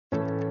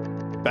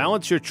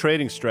Balance your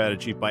trading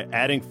strategy by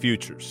adding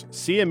futures.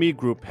 CME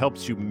Group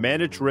helps you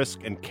manage risk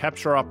and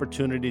capture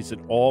opportunities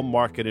in all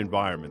market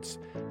environments.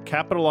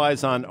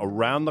 Capitalize on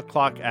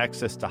around-the-clock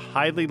access to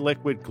highly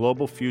liquid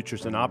global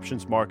futures and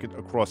options market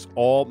across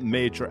all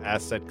major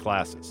asset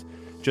classes.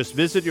 Just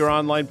visit your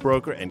online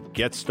broker and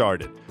get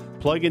started.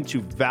 Plug into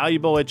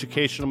valuable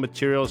educational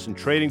materials and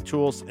trading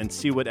tools and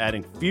see what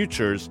adding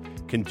futures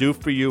can do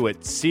for you at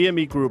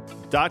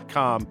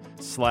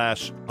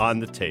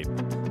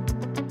cmegroup.com/onthetape.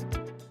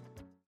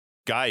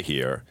 Guy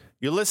here.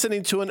 You're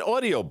listening to an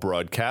audio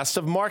broadcast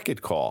of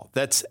Market Call.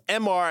 That's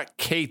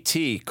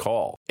MRKT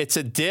Call. It's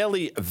a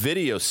daily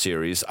video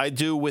series I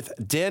do with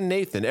Dan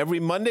Nathan every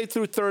Monday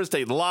through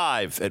Thursday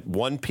live at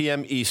 1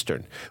 p.m.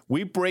 Eastern.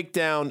 We break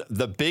down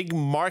the big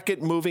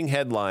market-moving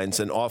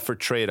headlines and offer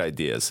trade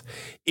ideas.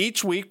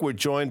 Each week, we're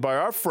joined by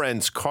our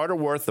friends Carter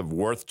Worth of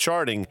Worth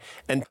Charting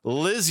and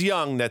Liz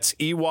Young, that's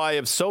EY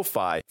of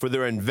SoFi, for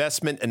their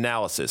investment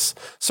analysis.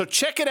 So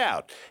check it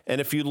out. And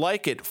if you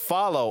like it,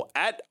 follow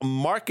at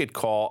Market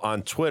Call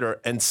on Twitter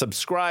and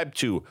subscribe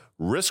to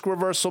Risk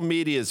Reversal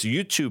Media's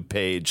YouTube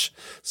page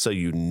so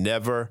you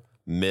never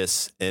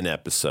miss an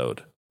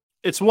episode.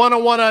 It's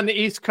 101 on the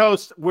East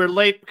Coast. We're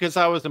late because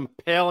I was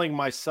impaling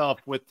myself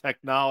with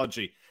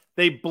technology.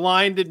 They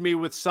blinded me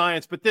with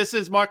science, but this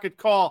is Market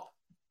Call.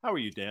 How are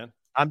you, Dan?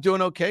 I'm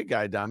doing okay,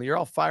 Guy Dami. You're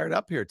all fired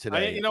up here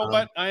today. You know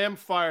what? I am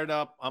fired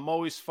up. I'm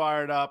always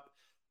fired up.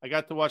 I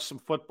got to watch some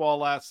football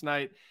last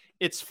night.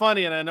 It's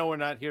funny, and I know we're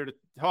not here to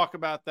talk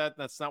about that.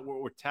 That's not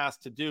what we're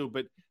tasked to do,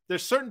 but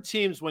there's certain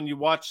teams when you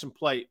watch them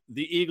play,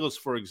 the Eagles,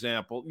 for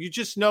example, you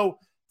just know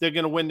they're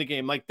going to win the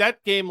game. Like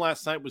that game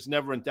last night was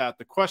never in doubt.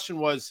 The question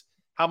was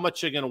how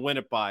much they're going to win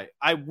it by.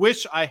 I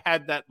wish I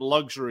had that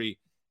luxury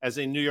as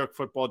a New York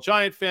Football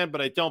Giant fan,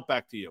 but I don't.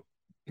 Back to you.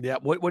 Yeah.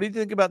 What do you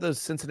think about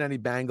those Cincinnati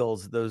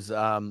Bengals,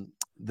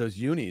 those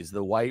unis,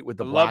 the white with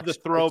the black? Love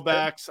the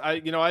throwbacks.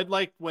 I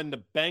liked when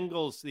the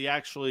Bengals, they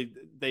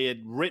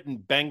had written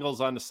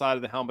Bengals on the side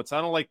of the helmets. I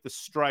don't like the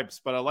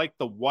stripes, but I like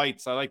the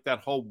whites. I like that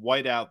whole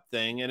whiteout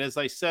thing. And as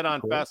I said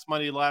on Fast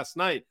Money last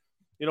night,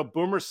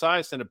 Boomer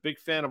Esiason, a big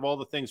fan of all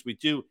the things we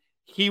do.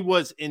 He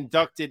was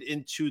inducted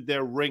into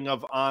their Ring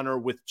of Honor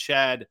with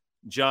Chad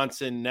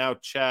Johnson, now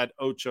Chad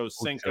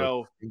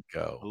Ochocinco.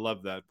 I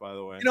love that, by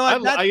the way.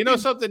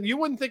 Something? You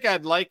wouldn't think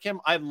I'd like him.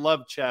 I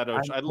love Chad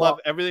Ocho. I love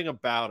everything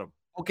about him.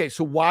 Okay,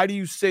 so why do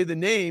you say the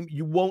name?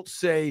 You won't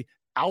say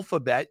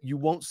Alphabet. You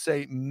won't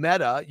say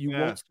Meta. You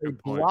won't say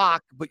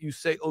Block, but you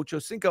say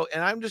Ochocinco.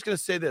 And I'm just going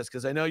to say this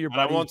because I know your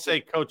buddies. I won't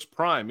say Coach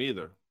Prime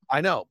either. I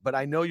know, but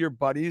I know your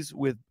buddies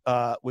with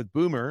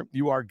Boomer.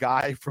 You are a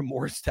guy from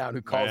Morristown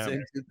who calls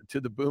in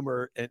to the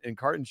Boomer and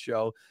Carton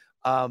show.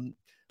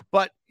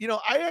 But,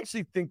 I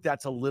actually think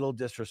that's a little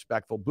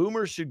disrespectful.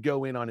 Boomer should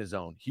go in on his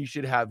own. He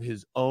should have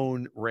his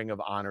own Ring of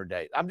Honor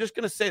day. I'm just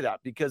going to say that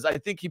because I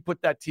think he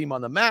put that team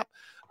on the map.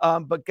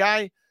 But,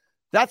 Guy,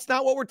 that's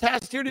not what we're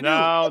tasked here to do. No.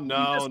 All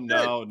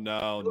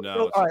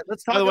right,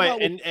 let's talk By the way,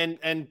 about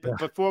and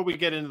before we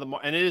get into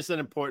and it is an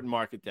important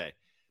market day.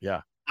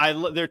 Yeah.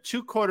 There are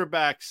two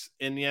quarterbacks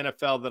in the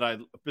NFL that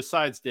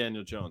besides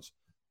Daniel Jones.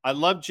 I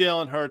love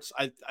Jalen Hurts.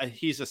 I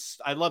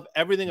love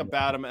everything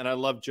about him, and I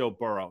love Joe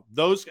Burrow.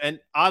 Those, and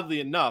oddly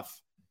enough,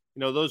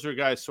 those are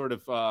guys sort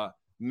of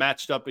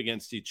matched up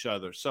against each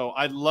other. So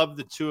I love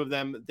the two of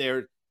them.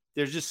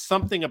 There's just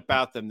something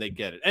about them. They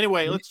get it.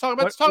 Anyway, let's talk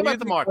about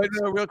the market.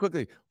 Real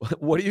quickly,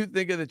 what do you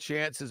think of the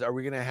chances? Are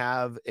we going to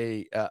have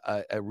a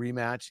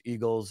rematch,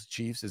 Eagles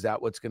Chiefs? Is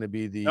that what's going to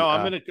be the? No,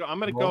 I'm going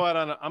to go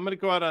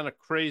out on a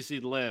crazy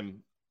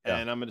limb,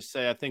 and I'm going to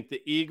say I think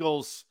the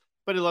Eagles.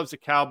 But he loves the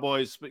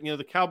Cowboys. But,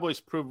 the Cowboys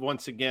proved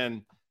once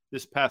again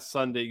this past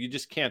Sunday, you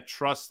just can't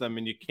trust them,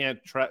 and you can't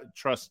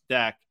trust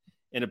Dak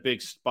in a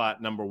big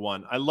spot, number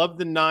one. I love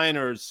the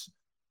Niners,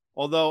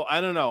 although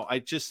I don't know.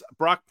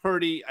 Brock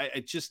Purdy,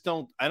 I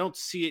don't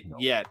see it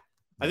yet.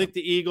 I think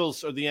the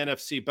Eagles are the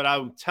NFC, but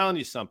I'm telling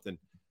you something.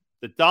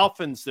 The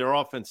Dolphins, their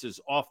offense is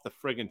off the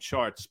friggin'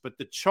 charts. But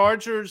the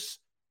Chargers,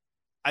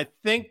 I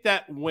think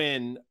that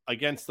win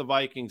against the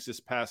Vikings this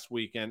past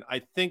weekend,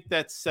 I think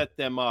that set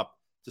them up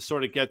to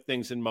sort of get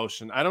things in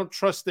motion. I don't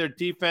trust their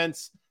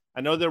defense. I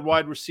know their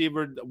wide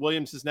receiver,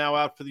 Williams, is now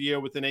out for the year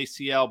with an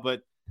ACL,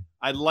 but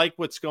I like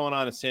what's going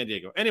on in San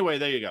Diego. Anyway,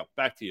 there you go.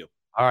 Back to you.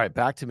 All right,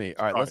 back to me.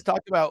 All right, let's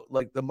talk about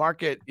the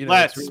market.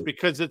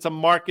 Because it's a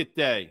market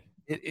day.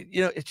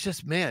 It's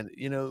just, man,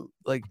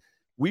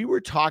 we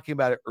were talking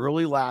about it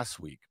early last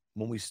week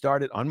when we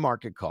started on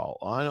Market Call,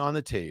 on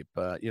the tape,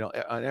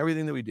 on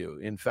everything that we do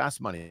in Fast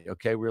Money.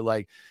 Okay, we're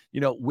like,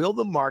 will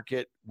the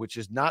market, which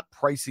is not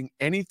pricing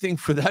anything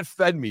for that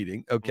Fed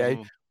meeting, okay,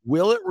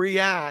 will it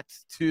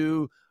react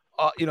to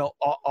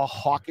a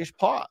hawkish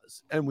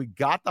pause? And we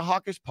got the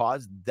hawkish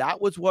pause.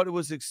 That was what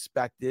was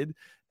expected.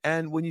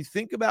 And when you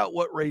think about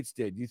what rates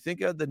did, you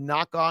think of the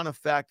knock-on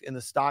effect in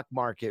the stock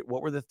market.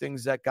 What were the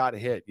things that got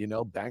hit?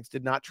 Banks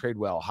did not trade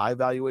well. High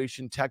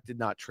valuation tech did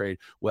not trade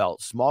well.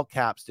 Small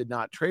caps did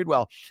not trade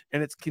well.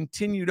 And it's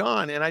continued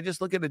on. And I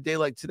just look at a day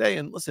like today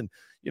and listen,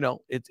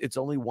 it's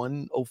only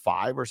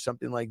 105 or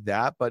something like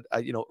that. But,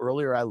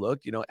 earlier I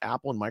looked,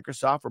 Apple and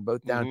Microsoft were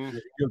both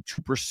down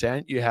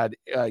 2%. You had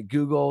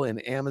Google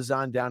and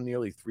Amazon down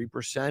nearly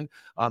 3%.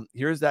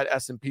 Here's that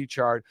S&P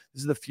chart.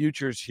 This is the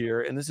futures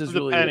here. And this is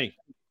really penny.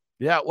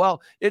 Yeah,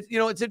 well, it's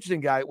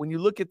interesting, guy. When you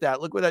look at that,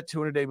 look where that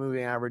 200-day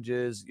moving average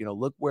is.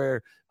 Look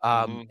where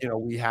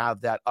we have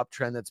that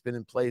uptrend that's been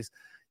in place.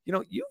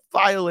 You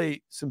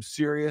violate some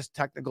serious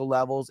technical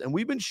levels, and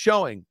we've been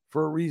showing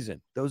for a reason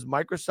those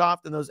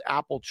Microsoft and those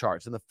Apple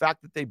charts, and the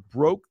fact that they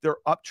broke their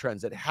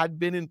uptrends that had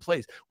been in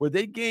place, where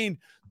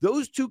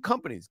those two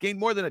companies gained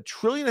more than $1.5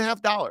 trillion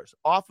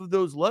off of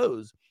those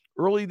lows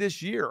early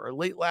this year or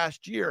late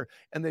last year,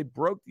 and they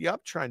broke the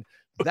uptrend.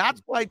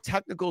 That's why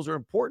technicals are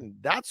important.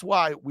 That's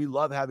why we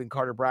love having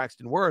Carter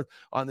Braxton Worth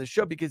on the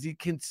show, because he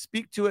can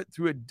speak to it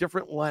through a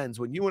different lens.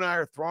 When you and I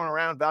are throwing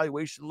around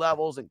valuation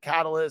levels and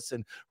catalysts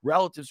and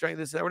relative strength,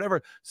 this and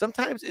whatever,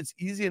 sometimes it's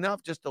easy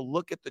enough just to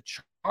look at the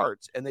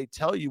charts and they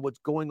tell you what's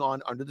going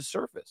on under the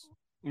surface.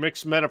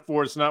 Mixed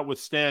metaphors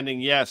notwithstanding,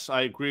 yes,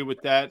 I agree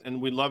with that.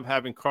 And we love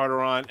having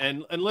Carter on.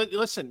 And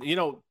listen,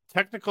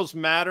 technicals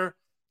matter.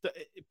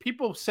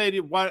 People say,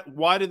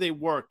 why do they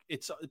work?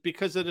 It's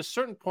because at a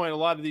certain point, a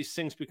lot of these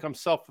things become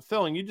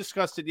self-fulfilling. You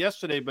discussed it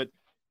yesterday, but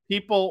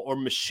people or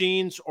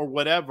machines or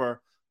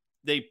whatever,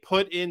 they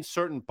put in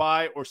certain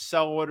buy or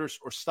sell orders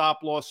or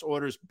stop loss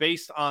orders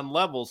based on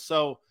levels.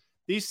 So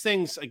these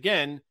things,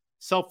 again,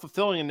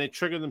 self-fulfilling, and they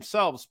trigger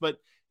themselves. But,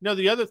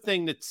 the other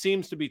thing that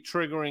seems to be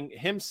triggering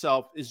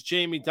himself is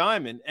Jamie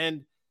Dimon.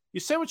 And you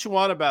say what you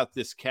want about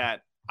this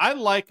cat. I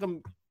like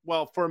him.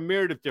 Well, for a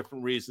myriad of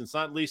different reasons,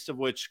 not least of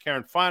which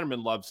Karen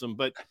Feinerman loves him,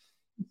 but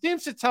he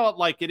seems to tell it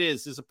like it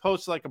is, as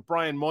opposed to like a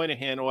Brian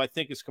Moynihan, who I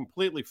think is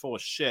completely full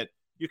of shit.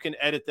 You can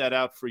edit that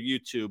out for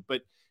YouTube.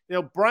 But,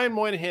 Brian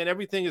Moynihan,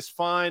 everything is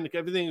fine.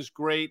 Everything is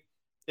great.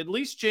 At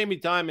least Jamie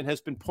Dimon has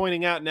been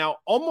pointing out now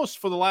almost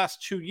for the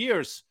last 2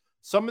 years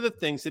some of the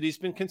things that he's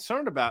been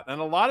concerned about.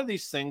 And a lot of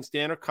these things,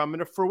 Dan, are coming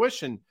to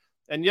fruition.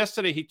 And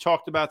yesterday he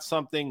talked about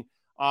something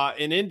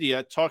in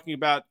India, talking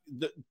about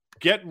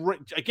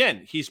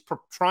he's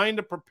trying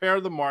to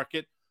prepare the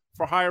market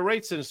for higher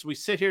rates. And as we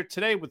sit here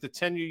today with the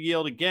 10-year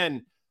yield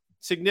again,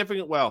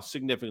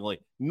 significantly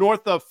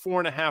north of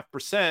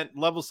 4.5%,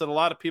 levels that a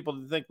lot of people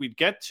didn't think we'd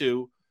get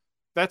to,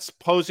 that's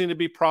posing to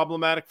be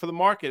problematic for the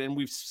market. And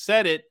we've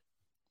said it,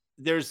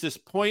 there's this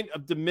point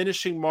of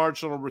diminishing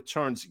marginal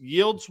returns.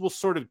 Yields will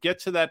sort of get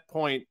to that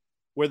point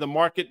where the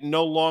market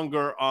no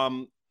longer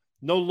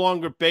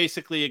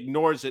basically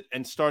ignores it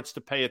and starts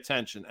to pay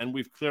attention. And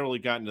we've clearly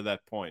gotten to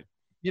that point.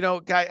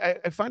 Guy,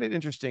 I find it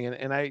interesting,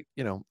 and I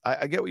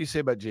get what you say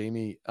about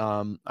Jamie.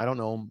 I don't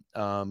know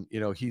him.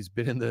 He's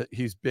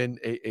been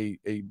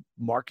a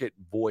market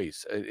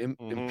voice, an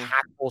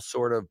impactful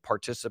sort of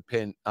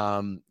participant.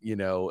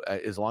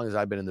 As long as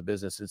I've been in the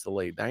business since the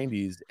late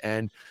 90s,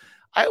 and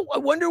I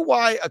wonder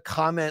why a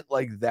comment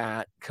like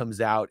that comes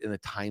out in the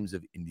Times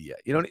of India.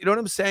 You know what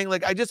I'm saying?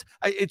 Like,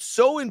 it's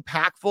so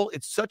impactful.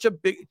 It's such a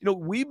big,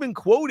 we've been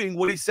quoting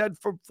what he said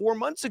for 4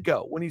 months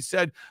ago when he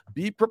said,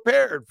 be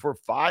prepared for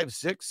 5,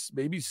 6,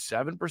 maybe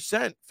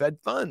 7% Fed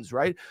funds,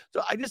 right?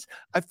 So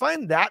I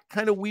find that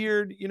kind of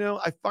weird.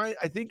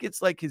 I think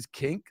it's like his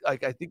kink.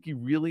 Like, I think he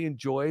really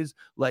enjoys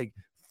like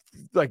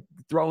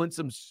throwing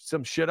some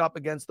shit up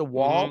against the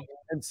wall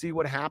and see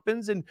what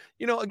happens. And,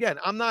 again,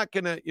 I'm not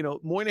going to,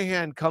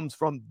 Moynihan comes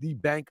from the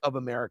Bank of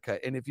America.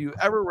 And if you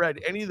ever read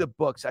any of the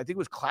books, I think it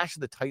was Clash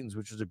of the Titans,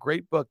 which was a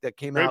great book that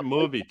came out. Great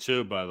movie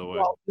too, by the way.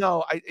 Well,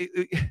 no,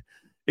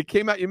 it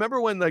came out. You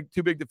remember when like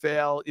Too Big to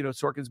Fail,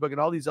 Sorkin's book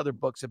and all these other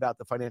books about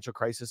the financial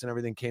crisis and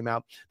everything came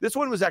out. This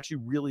one was actually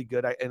really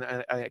good.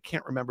 I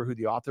can't remember who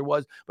the author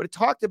was, but it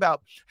talked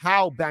about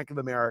how Bank of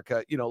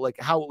America, like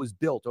how it was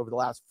built over the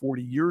last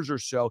 40 years or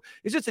so.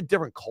 It's just a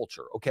different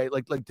culture. Okay.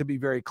 Like to be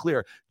very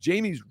clear,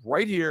 Jamie's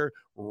right here,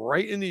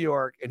 right in New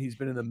York, and he's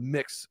been in the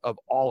mix of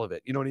all of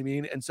it. You know what I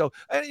mean? And so,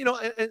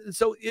 and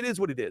so it is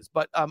what it is.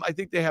 But I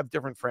think they have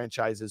different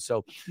franchises.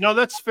 So no,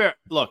 that's fair.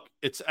 Look,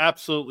 it's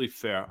absolutely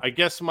fair. I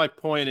guess my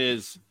point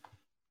is,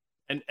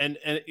 and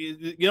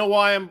you know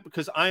why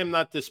because I am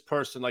not this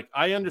person. Like,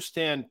 I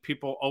understand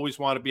people always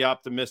want to be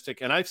optimistic,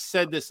 and I've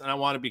said this, and I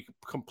want to be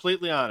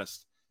completely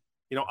honest.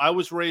 I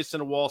was raised in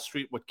a Wall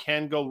Street. What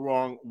can go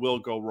wrong will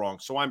go wrong.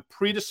 So I'm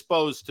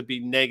predisposed to be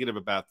negative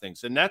about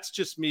things. And that's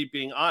just me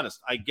being honest.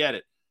 I get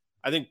it.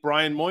 I think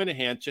Brian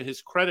Moynihan, to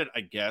his credit,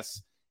 I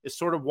guess, is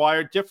sort of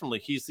wired differently.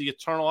 He's the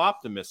eternal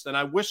optimist. And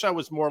I wish I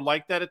was more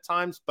like that at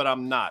times, but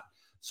I'm not.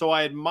 So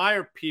I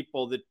admire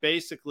people that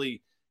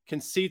basically can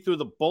see through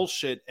the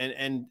bullshit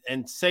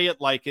and say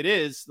it like it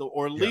is,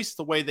 or at least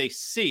the way they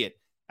see it,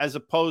 as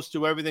opposed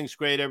to everything's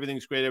great,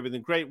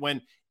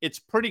 when it's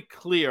pretty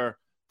clear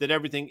that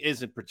everything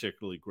isn't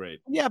particularly great.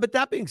 Yeah, but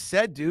that being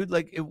said, dude,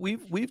 like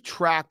we've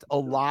tracked a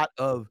lot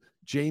of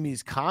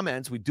Jamie's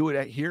comments. We do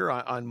it here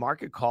on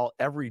Market Call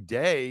every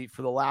day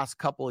for the last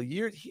couple of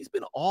years. He's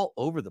been all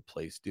over the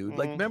place, dude.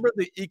 Like, remember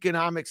the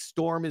economic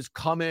storm is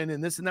coming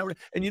and this and that.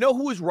 And you know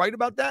who was right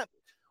about that?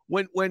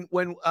 When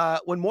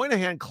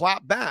Moynihan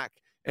clapped back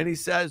and he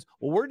says,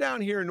 well, we're down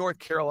here in North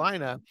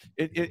Carolina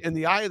in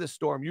the eye of the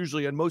storm,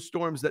 usually in most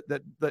storms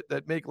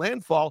that make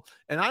landfall,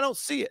 and I don't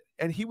see it.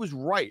 And he was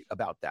right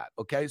about that.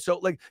 Okay. So,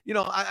 like, you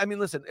know, I mean,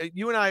 listen,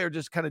 you and I are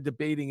just kind of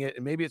debating it,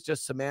 and maybe it's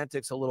just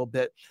semantics a little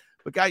bit.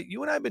 But, Guy,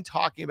 you and I have been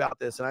talking about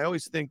this, and I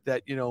always think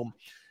that,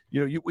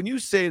 when you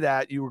say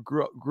that you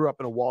grew up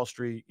in a Wall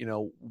Street,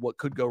 what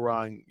could go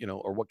wrong,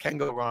 or what can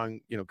go wrong,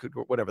 could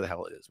go, whatever the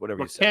hell it is, whatever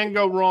what can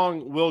go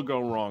wrong will go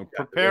wrong.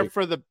 Yeah, prepare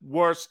for the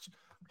worst,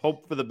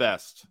 hope for the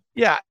best.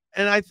 Yeah.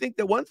 And I think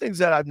that one thing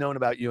that I've known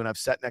about you, and I've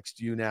sat next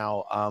to you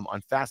now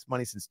on Fast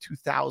Money since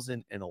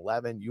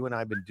 2011. You and I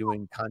have been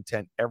doing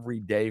content every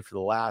day for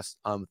the last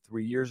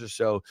 3 years or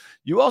so.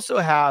 You also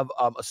have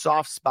a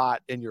soft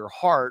spot in your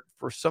heart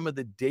for some of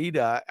the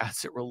data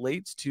as it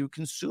relates to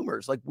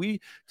consumers. Like, we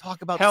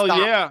talk about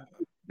stocks. Yeah.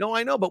 No,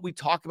 I know, but we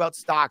talk about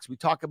stocks, we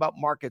talk about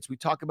markets, we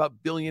talk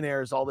about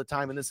billionaires all the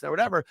time and this and that,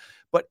 whatever.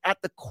 But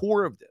at the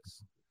core of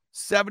this,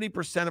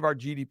 70% of our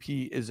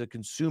GDP is a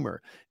consumer,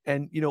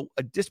 and,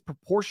 a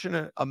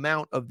disproportionate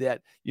amount of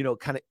that,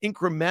 kind of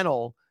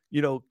incremental,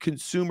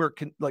 consumer,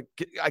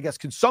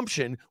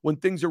 consumption when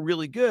things are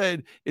really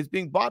good is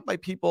being bought by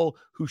people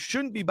who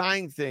shouldn't be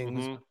buying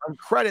things on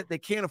credit they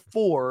can't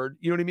afford.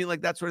 You know what I mean?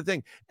 Like that sort of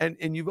thing.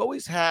 And you've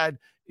always had,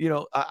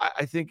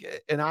 I think,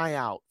 an eye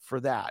out for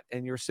that,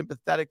 and you're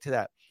sympathetic to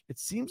that. It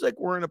seems like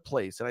we're in a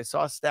place, and I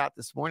saw a stat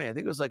this morning, I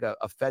think it was like a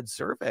Fed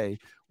survey,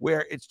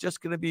 where it's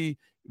just going to be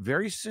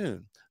very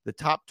soon the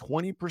top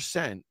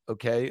 20%,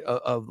 okay,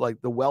 of like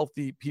the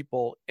wealthy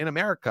people in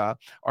America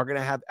are going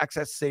to have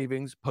excess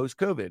savings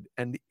post-COVID,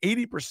 and the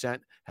 80%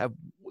 have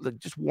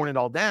just worn it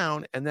all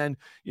down. And then,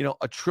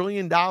 $1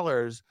 trillion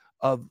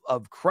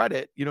of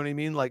credit, you know what I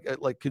mean?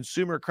 Like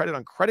consumer credit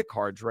on credit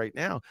cards right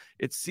now.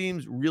 It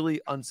seems really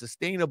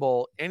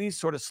unsustainable. Any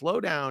sort of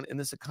slowdown in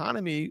this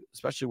economy,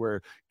 especially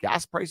where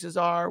gas prices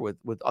are,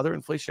 with other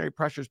inflationary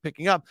pressures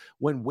picking up,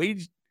 when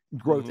wage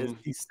growth is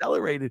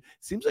decelerated,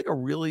 seems like a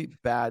really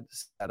bad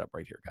setup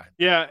right here, Guy.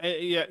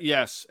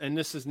 Yes. And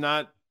this is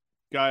not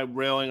Guy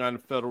railing on the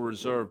Federal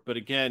Reserve, but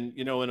again,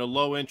 in a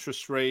low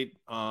interest rate,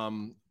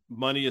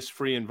 money is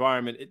free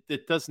environment,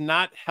 it does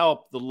not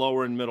help the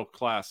lower and middle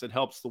class. It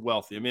helps the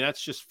wealthy. I mean,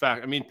 that's just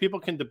fact. I mean, people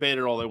can debate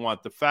it all they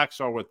want. The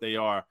facts are what they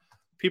are.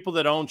 People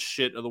that own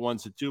shit are the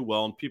ones that do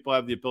well, and people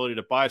have the ability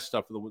to buy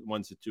stuff are the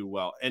ones that do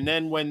well. And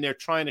then when they're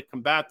trying to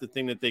combat the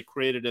thing that they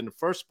created in the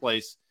first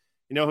place,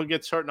 who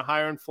gets hurt in a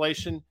higher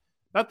inflation?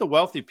 Not the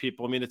wealthy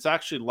people. I mean, it's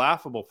actually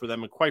laughable for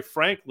them. And quite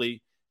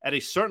frankly, at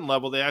a certain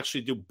level, they actually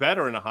do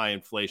better in a high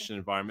inflation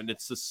environment.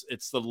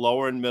 It's the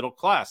lower and middle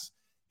class.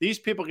 These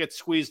people get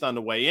squeezed on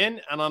the way in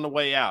and on the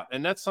way out.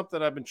 And that's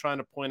something I've been trying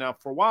to point out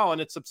for a while.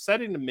 And it's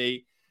upsetting to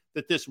me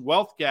that this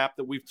wealth gap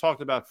that we've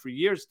talked about for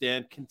years,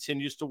 Dan,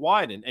 continues to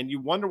widen. And you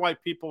wonder why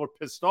people are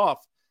pissed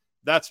off.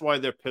 That's why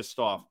they're pissed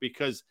off,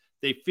 because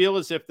they feel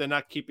as if they're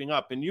not keeping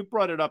up. And you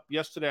brought it up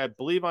yesterday, I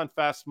believe, on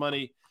Fast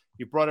Money.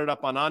 You brought it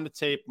up on the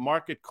tape,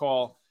 Market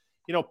Call.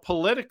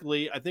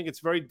 Politically, I think it's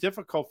very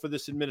difficult for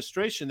this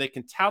administration. They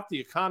can tout the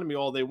economy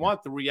all they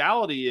want. The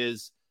reality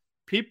is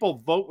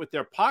people vote with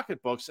their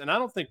pocketbooks, and I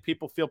don't think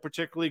people feel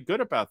particularly good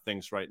about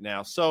things right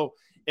now. So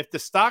if the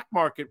stock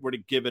market were to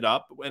give it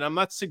up, and I'm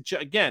not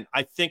again,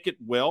 I think it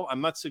will. I'm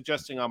not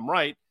suggesting I'm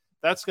right.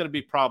 That's going to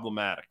be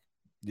problematic.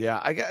 Yeah,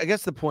 I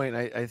guess the point,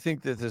 I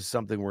think that this is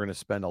something we're going to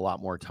spend a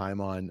lot more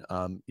time on.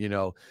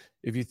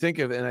 If you think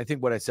of, and I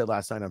think what I said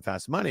last night on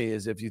Fast Money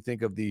is, if you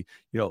think of the,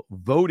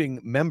 voting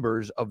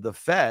members of the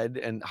Fed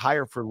and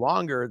higher for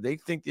longer, they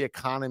think the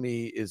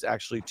economy is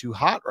actually too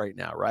hot right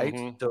now, right?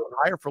 So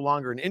higher for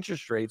longer and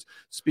interest rates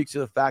speaks to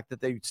the fact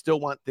that they still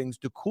want things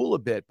to cool a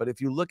bit. But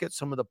if you look at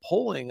some of the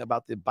polling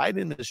about the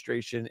Biden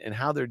administration and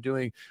how they're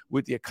doing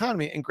with the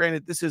economy, and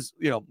granted, this is,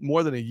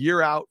 more than a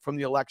year out from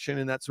the election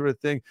and that sort of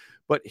thing,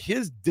 but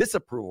his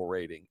disapproval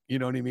rating, you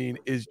know what I mean,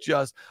 is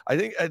just, I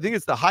think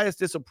it's the highest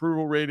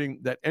disapproval rating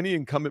that any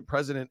incumbent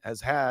president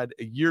has had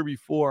a year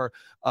before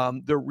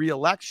the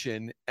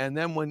reelection. And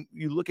then when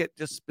you look at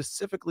just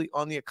specifically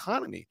on the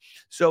economy,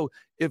 so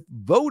if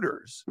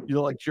voters,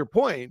 like to your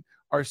point,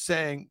 are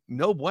saying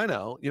no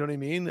bueno, you know what I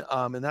mean?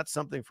 And that's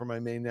something from my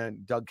main man,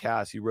 Doug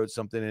Cass. He wrote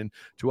something in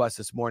to us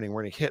this morning.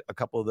 We're going to hit a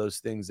couple of those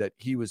things that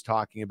he was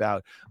talking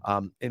about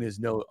in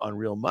his note on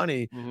Real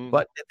Money.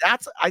 But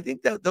I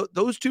think that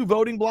those two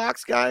voting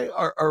blocks, Guy,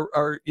 are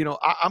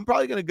I'm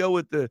probably going to go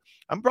with the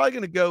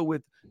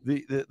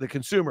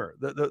consumer,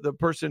 the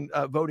person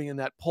voting in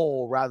that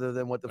poll, rather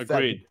than what the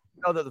Agreed. Fed.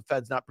 Know that the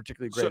Fed's not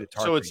particularly great at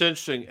targeting. So it's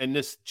interesting, and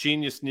this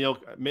genius Neil,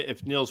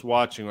 if Neil's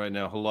watching right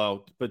now,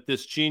 hello, but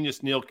this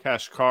genius Neil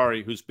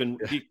Kashkari, who's been,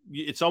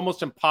 it's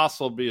almost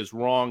impossible to be as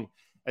wrong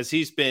as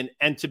he's been,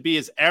 and to be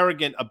as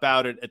arrogant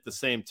about it at the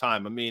same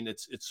time. I mean,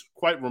 it's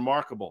quite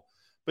remarkable.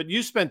 But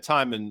you spent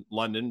time in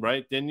London,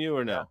 right? Didn't you,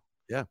 or no?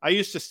 Yeah. I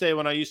used to stay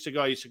when I used to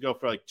go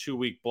for like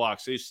 2-week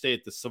blocks. I used to stay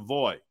at the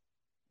Savoy.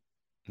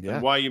 Yeah.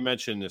 And why you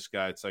mentioned this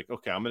guy, it's like,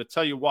 okay, I'm going to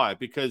tell you why.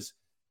 Because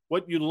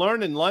what you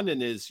learn in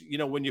London is,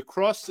 when you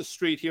cross the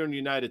street here in the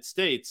United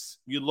States,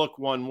 you look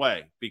one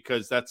way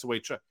because that's the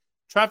way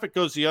traffic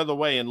goes the other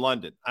way in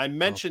London. I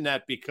mention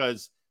that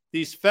because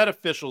these Fed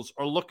officials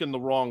are looking the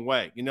wrong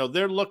way.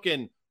 They're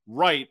looking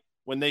right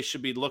when they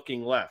should be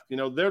looking left.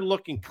 They're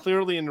looking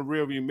clearly in the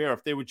rearview mirror.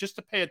 If they were just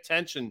to pay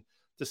attention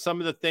to some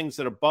of the things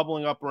that are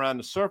bubbling up around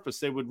the surface,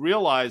 they would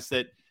realize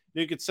that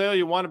you could say all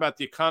you want about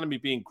the economy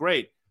being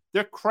great.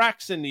 There are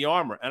cracks in the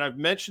armor. And I've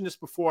mentioned this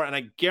before, and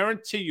I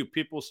guarantee you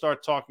people will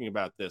start talking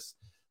about this.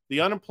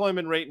 The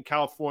unemployment rate in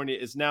California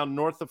is now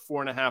north of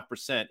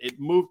 4.5%. It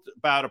moved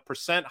about a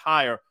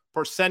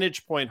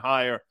percentage point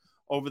higher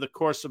over the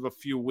course of a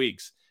few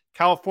weeks.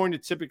 California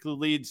typically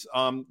leads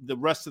the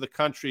rest of the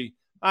country,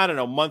 I don't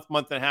know, month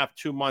and a half,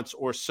 2 months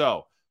or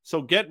so.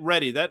 So get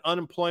ready. That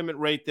unemployment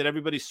rate that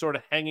everybody's sort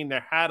of hanging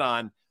their hat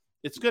on,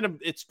 it's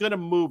gonna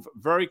move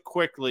very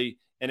quickly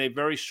in a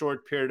very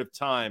short period of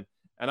time.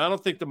 And I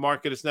don't think the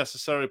market is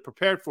necessarily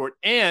prepared for it.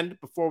 And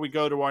before we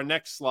go to our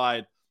next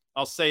slide,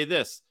 I'll say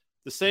this.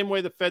 The same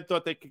way the Fed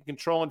thought they could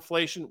control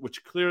inflation,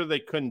 which clearly they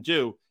couldn't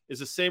do, is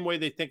the same way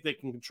they think they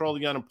can control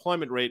the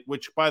unemployment rate,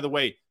 which, by the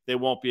way, they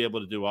won't be able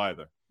to do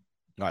either.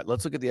 All right,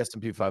 let's look at the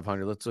S&P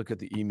 500. Let's look at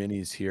the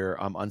E-minis here.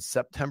 On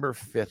September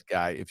 5th,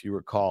 guy, if you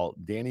recall,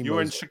 Danny You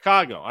were in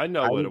Chicago. I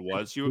know what it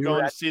was. You were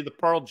going to see the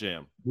Pearl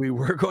Jam. We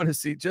were going to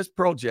see just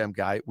Pearl Jam,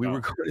 guy. We were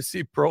going to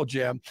see Pearl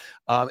Jam,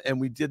 and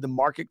we did the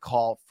market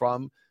call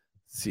from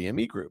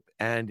CME Group.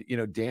 And,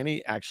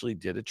 Danny actually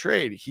did a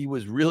trade. He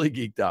was really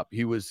geeked up.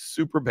 He was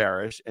super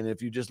bearish. And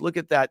if you just look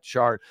at that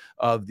chart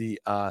of the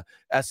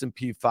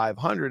S&P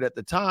 500 at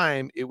the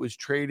time, it was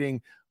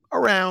trading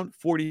around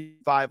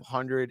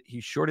 4,500. He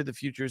shorted the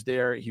futures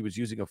there. He was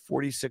using a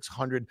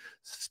 4,600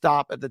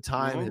 stop at the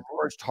time. His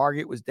first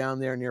target was down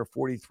there near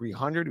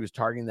 4,300. He was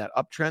targeting that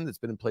uptrend that's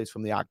been in place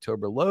from the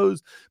October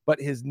lows. But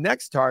his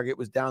next target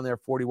was down there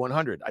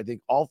 4,100. I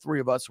think all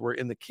three of us were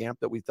in the camp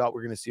that we thought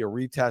we were going to see a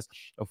retest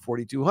of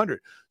 4,200.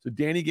 So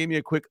Danny gave me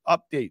a quick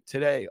update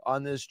today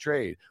on this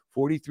trade.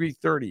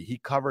 43.30. He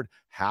covered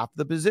half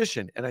the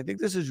position. And I think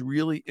this is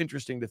really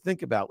interesting to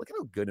think about. Look at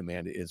how good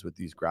Amanda is with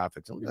these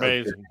graphics.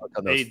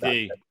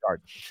 Amazing.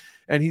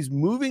 And he's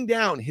moving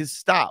down his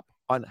stop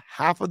on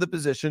half of the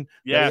position.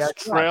 Yes,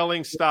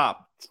 trailing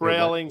stop.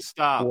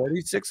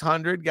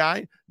 4,600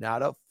 guy, now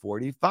to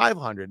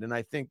 4,500. And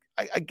I think,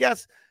 I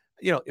guess,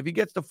 if he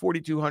gets to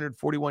 4,200,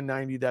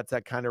 4,190, that's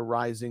that kind of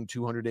rising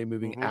 200-day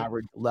moving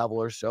average level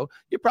or so,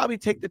 you probably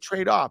take the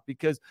trade off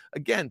because,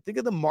 again, think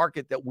of the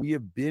market that we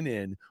have been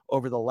in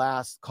over the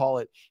last, call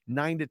it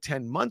 9 to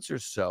 10 months or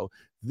so.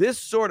 This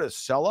sort of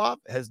sell-off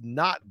has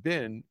not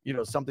been,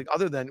 something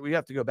other than we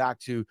have to go back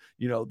to,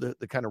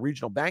 the kind of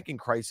regional banking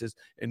crisis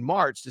in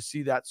March to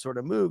see that sort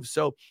of move.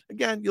 So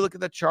again, you look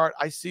at the chart,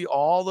 I see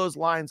all those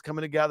lines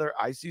coming together.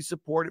 I see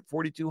support at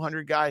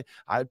 4,200 guy.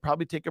 I'd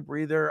probably take a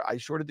breather. I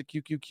shorted the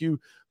QQQ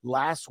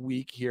last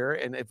week here.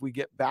 And if we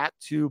get back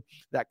to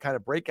that kind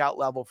of breakout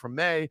level from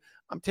May,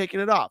 I'm taking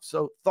it off.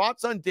 So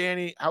thoughts on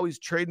Danny, how he's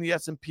trading the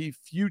S&P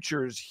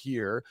futures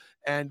here.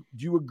 And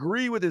do you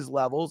agree with his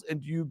levels?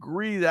 And do you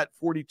agree that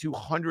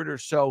 4,200 or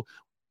so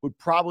would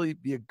probably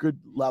be a good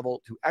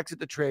level to exit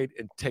the trade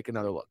and take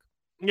another look?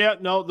 Yeah,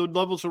 no, the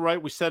levels are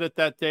right. We said it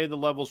that day. The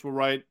levels were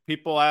right.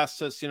 People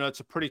asked us, it's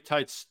a pretty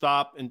tight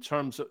stop in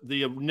terms of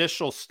the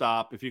initial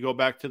stop. If you go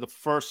back to the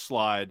first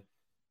slide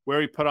where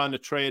he put on the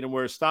trade and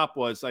where his stop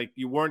was, like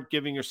you weren't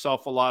giving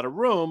yourself a lot of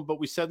room. But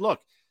we said,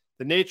 look,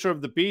 the nature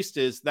of the beast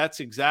is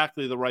that's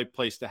exactly the right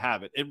place to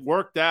have it. It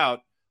worked out.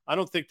 I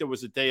don't think there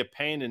was a day of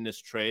pain in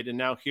this trade. And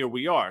now here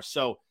we are.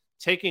 So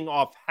taking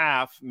off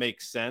half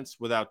makes sense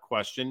without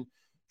question.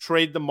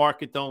 Trade the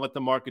market. Don't let the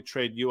market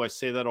trade you. I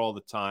say that all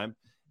the time.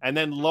 And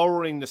then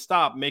lowering the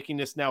stop, making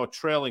this now a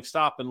trailing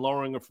stop and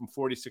lowering it from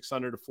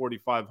 4,600 to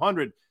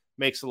 4,500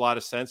 makes a lot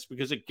of sense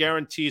because it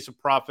guarantees a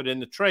profit in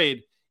the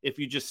trade if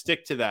you just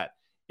stick to that.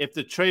 If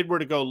the trade were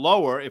to go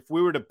lower, if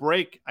we were to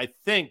break, I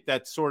think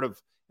that sort of,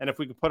 and if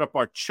we could put up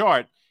our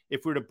chart,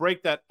 if we were to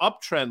break that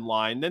uptrend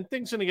line, then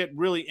things are going to get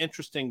really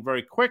interesting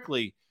very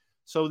quickly.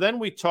 So then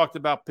we talked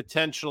about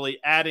potentially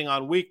adding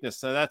on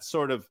weakness. Now that's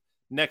sort of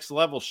next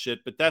level shit,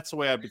 but that's the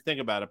way I'd be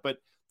thinking about it. But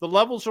the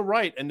levels are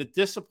right and the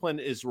discipline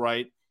is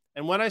right.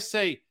 And when I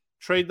say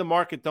trade the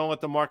market, don't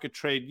let the market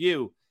trade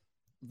you,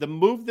 the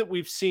move that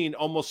we've seen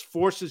almost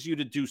forces you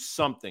to do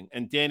something.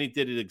 And Danny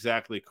did it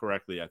exactly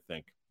correctly, I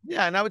think.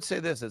 Yeah, and I would say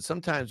this, that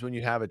sometimes when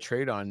you have a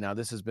trade on, now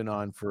this has been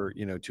on for,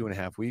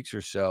 2.5 weeks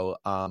or so,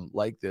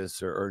 like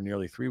this, or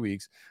nearly 3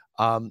 weeks,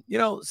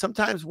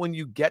 Sometimes when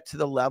you get to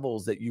the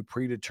levels that you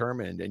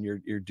predetermined and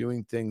you're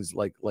doing things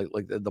like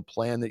the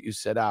plan that you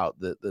set out,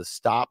 the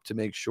stop to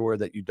make sure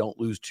that you don't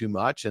lose too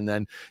much, and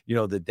then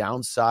the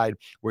downside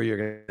where you're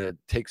going to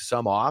take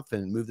some off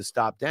and move the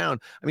stop down.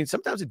 I mean,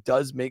 sometimes it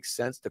does make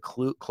sense to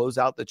close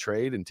out the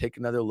trade and take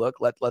another look,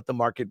 let the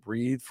market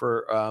breathe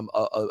for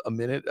a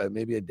minute,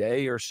 maybe a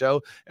day or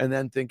so, and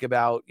then think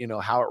about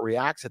how it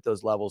reacts at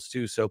those levels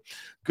too. So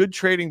good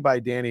trading by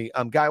Danny.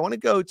 Guy, I want to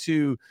go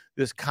to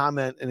this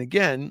comment, and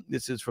again,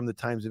 this is from the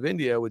Times of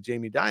India with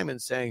Jamie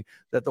Dimon saying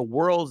that the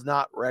world's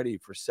not ready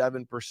for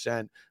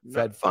 7%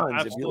 Fed funds.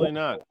 Absolutely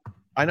not.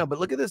 I know, but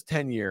look at this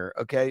 10-year.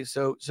 Okay,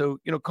 so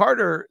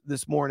Carter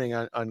this morning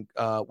on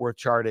Worth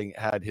Charting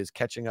had his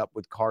catching up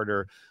with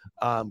Carter.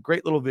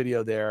 Great little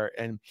video there,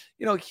 and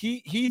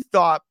he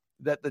thought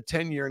that the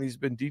 10-year, and he's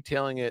been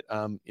detailing it,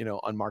 on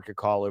Market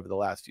Call over the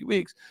last few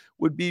weeks,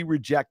 would be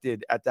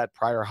rejected at that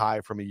prior high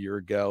from a year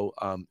ago.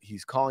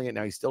 He's calling it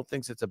now. He still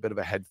thinks it's a bit of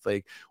a head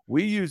fake.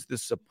 We use the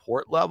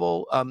support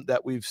level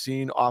that we've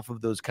seen off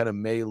of those kind of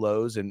May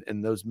lows,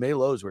 and those May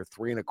lows were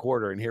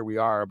 3.25, and here we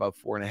are about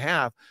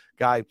 4.5.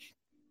 Guy,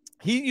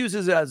 he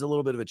uses it as a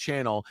little bit of a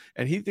channel,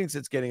 and he thinks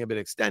it's getting a bit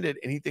extended,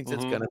 and he thinks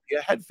it's going to be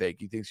a head fake.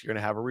 He thinks you're going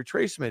to have a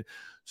retracement.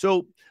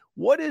 So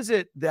what is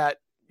it that,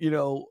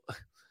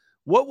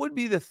 what would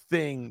be the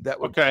thing that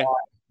would cause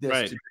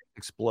this to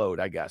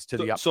explode, I guess, to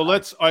the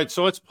upside?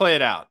 So let's play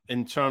it out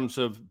in terms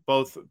of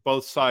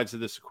both sides of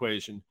this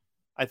equation.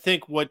 I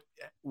think what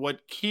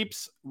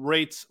keeps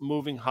rates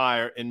moving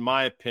higher, in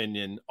my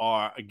opinion,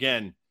 are,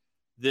 again,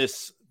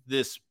 this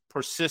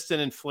persistent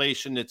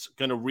inflation that's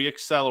going to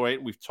reaccelerate.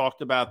 We've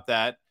talked about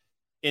that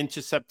into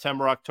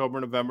September,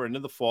 October, November, into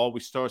the fall. We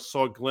saw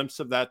a glimpse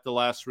of that the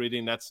last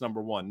reading. That's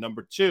number one.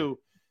 Number two,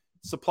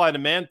 supply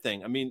demand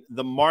thing. I mean,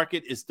 the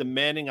market is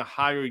demanding a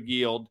higher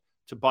yield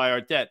to buy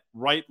our debt.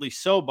 Rightly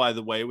so, by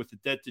the way, with the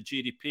debt to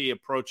GDP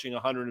approaching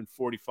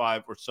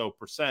 145 or so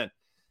percent.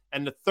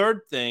 And the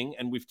third thing,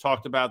 and we've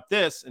talked about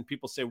this, and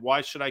people say, why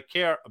should I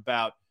care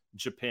about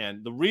Japan?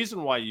 The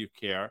reason why you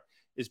care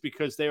is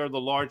because they are the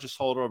largest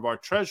holder of our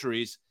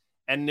treasuries,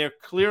 and they're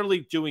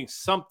clearly doing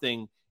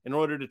something in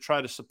order to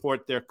try to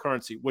support their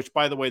currency, which,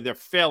 by the way, they're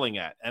failing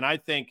at. And I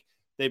think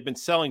they've been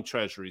selling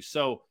treasuries.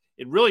 So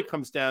it really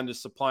comes down to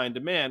supply and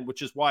demand,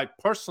 which is why,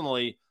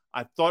 personally,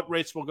 I thought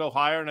rates will go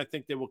higher, and I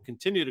think they will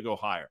continue to go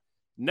higher.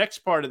 Next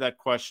part of that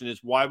question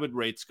is, why would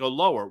rates go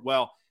lower?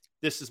 Well,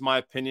 this is my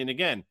opinion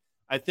again.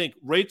 I think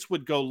rates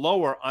would go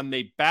lower on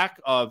the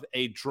back of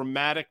a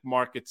dramatic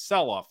market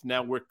sell-off.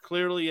 Now, we're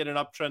clearly at an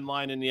uptrend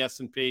line in the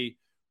S&P.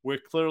 We're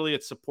clearly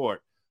at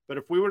support. But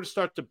if we were to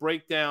start to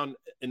break down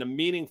in a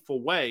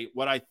meaningful way,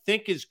 what I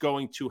think is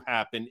going to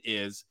happen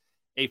is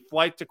a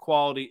flight to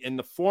quality in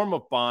the form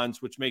of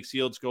bonds, which makes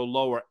yields go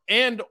lower,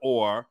 and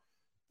or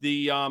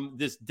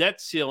this debt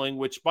ceiling,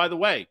 which, by the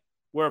way,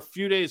 we're a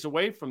few days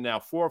away from now,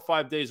 4 or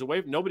 5 days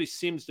away. Nobody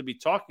seems to be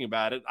talking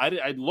about it.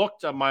 I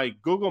looked at my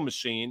Google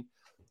machine.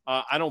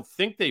 I don't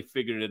think they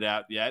figured it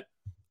out yet.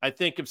 I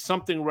think if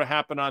something were to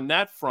happen on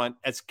that front,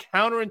 as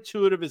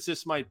counterintuitive as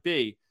this might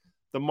be,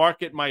 the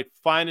market might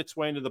find its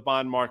way into the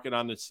bond market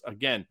on this,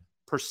 again,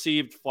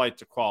 perceived flight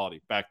to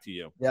quality. Back to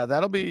you. Yeah,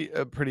 that'll be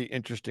a pretty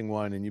interesting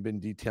one. And you've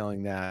been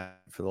detailing that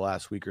for the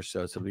last week or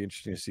so. So it'll be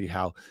interesting to see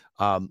how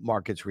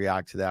markets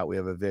react to that. We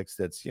have a VIX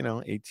that's,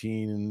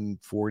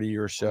 1840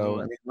 or so.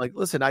 I mean,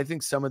 listen, I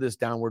think some of this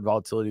downward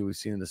volatility we've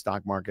seen in the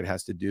stock market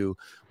has to do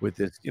with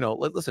this.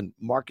 Listen,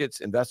 markets,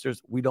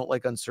 investors, we don't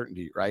like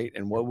uncertainty, right?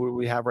 And what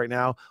we have right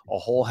now, a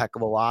whole heck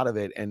of a lot of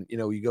it. And,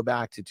 you go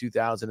back to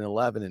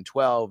 2011 and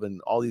 12,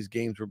 and all these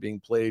games were being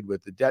played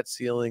with the debt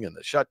ceiling and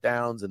the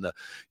shutdowns and the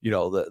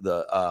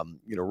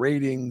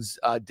ratings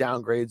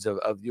downgrades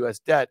of U.S.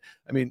 debt.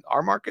 I mean,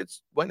 our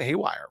markets went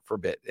haywire for a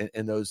bit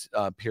in those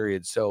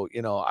periods. So,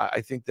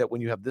 I think that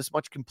when you have this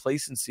much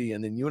complacency,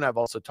 and then you and I have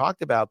also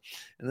talked about,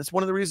 and that's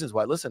one of the reasons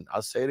why, listen,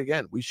 I'll say it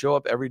again, we show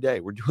up every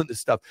day. We're doing this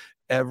stuff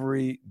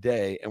every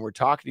day, and we're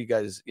talking to you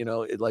guys,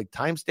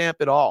 timestamp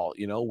it all.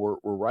 We're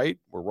right,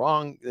 we're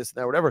wrong, this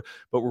and that, whatever.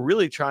 But we're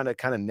really trying to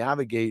kind of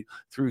navigate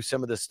through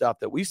some of the stuff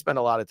that we spend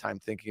a lot of time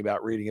thinking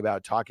about, reading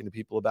about, talking to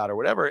people about, or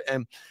whatever.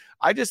 And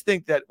I just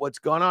think that what's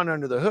gone on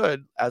under the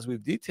hood, as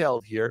we've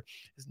detailed here,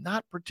 is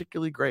not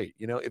particularly great.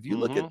 If you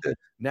look at the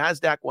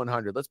NASDAQ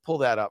 100, let's pull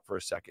that up for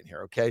a second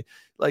here, okay?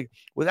 Like,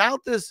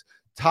 without this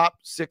top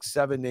 6,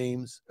 7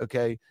 names,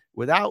 okay,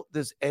 without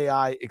this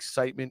AI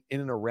excitement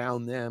in and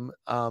around them,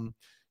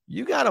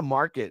 you got a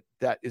market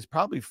that is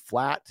probably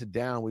flat to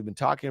down. We've been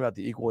talking about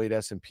the equal weight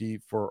S&P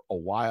for a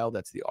while.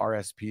 That's the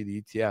RSP,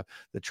 the ETF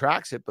that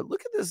tracks it. But look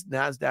at this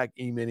NASDAQ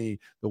E-mini,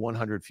 the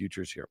 100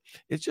 futures here.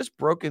 It's just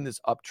broken this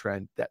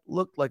uptrend that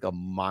looked like a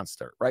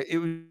monster, right? It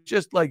was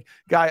just like,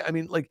 Guy, I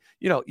mean,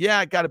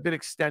 it got a bit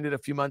extended a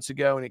few months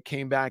ago and it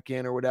came back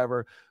in or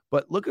whatever.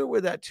 But look at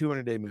where that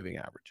 200-day moving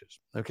average is,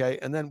 okay?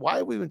 And then why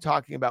have we been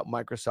talking about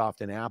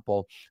Microsoft and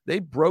Apple? They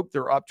broke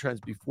their uptrends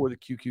before the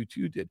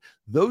QQQ did.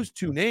 Those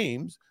two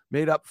names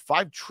made up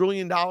 $5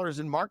 trillion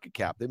in market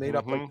cap. They made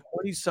up like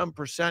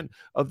 20-some%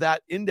 of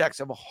that index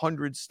of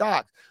 100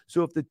 stocks.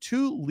 So if the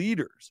two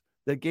leaders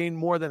that gained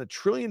more than $1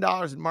 trillion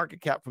in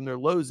market cap from their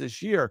lows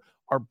this year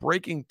are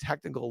breaking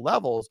technical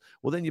levels,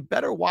 well, then you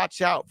better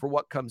watch out for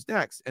what comes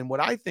next. And what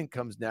I think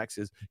comes next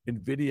is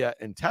NVIDIA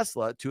and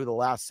Tesla, two of the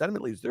last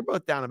sentiment leaders. They're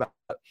both down about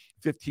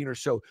 15 or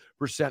so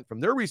 % from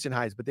their recent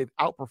highs, but they've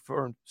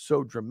outperformed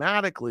so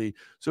dramatically.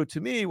 So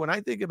to me, when I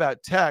think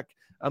about tech,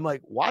 I'm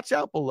like, watch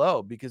out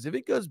below, because if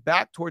it goes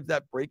back towards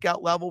that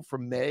breakout level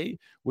from May,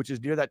 which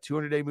is near that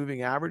 200-day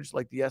moving average,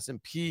 like the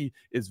S&P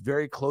is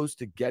very close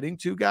to getting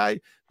to, guy,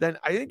 then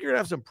I think you're going to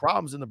have some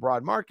problems in the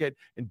broad market.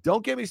 And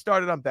don't get me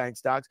started on bank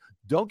stocks.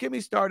 Don't get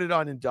me started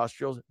on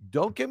industrials.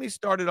 Don't get me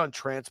started on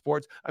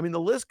transports. I mean, the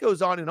list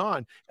goes on.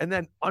 And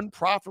then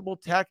unprofitable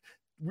tech.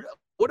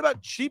 What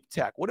about cheap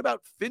tech? What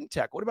about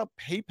fintech? What about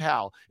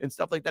PayPal and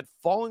stuff like that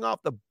falling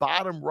off the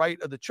bottom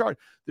right of the chart?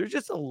 There's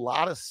just a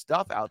lot of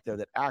stuff out there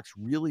that acts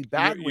really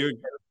badly.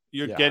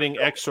 You're getting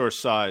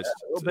exorcised.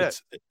 Yeah,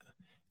 it's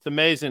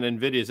amazing.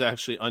 NVIDIA is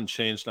actually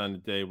unchanged on the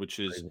day, which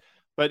is crazy.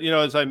 But,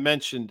 as I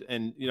mentioned,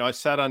 and, I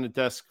sat on the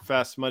desk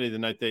Fast Money the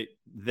night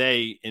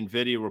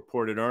NVIDIA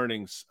reported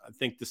earnings. I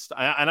think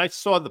and I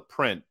saw the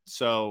print.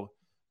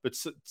 But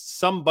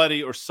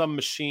somebody or some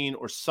machine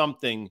or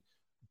something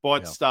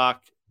bought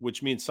stock,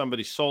 which means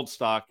somebody sold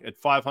stock at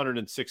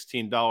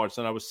 $516.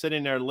 And I was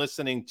sitting there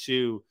listening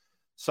to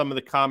some of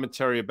the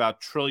commentary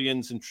about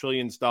trillions and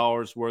trillions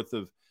dollars worth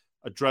of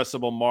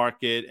addressable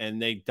market,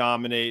 and they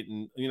dominate,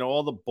 and,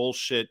 all the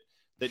bullshit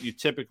that you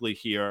typically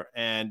hear.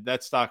 And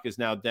that stock is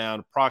now down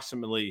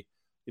approximately,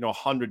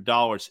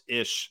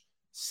 $100-ish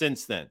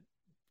since then.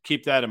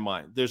 Keep that in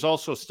mind. There's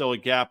also still a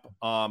gap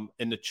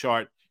in the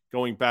chart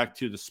going back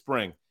to the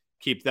spring.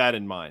 Keep that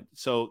in mind.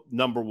 So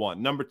number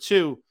one. Number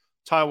two,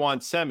 Taiwan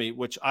Semi,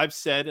 which I've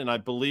said, and I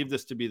believe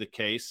this to be the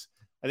case,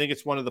 I think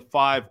it's one of the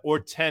 5 or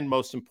 10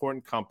 most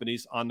important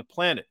companies on the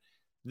planet.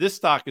 This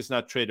stock is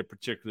not traded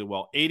particularly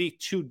well.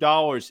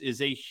 $82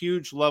 is a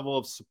huge level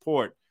of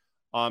support.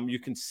 You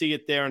can see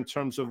it there in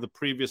terms of the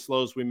previous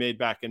lows we made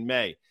back in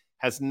May.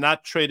 Has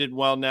not traded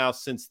well now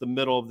since the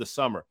middle of the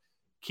summer.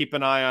 Keep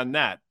an eye on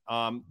that.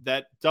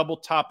 That double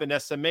top in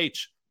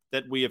SMH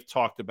that we have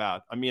talked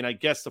about. I mean, I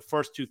guess the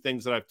first two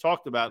things that I've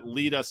talked about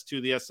lead us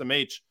to the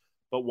SMH.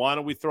 But why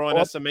don't we throw an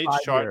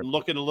SMH chart and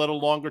look at a little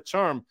longer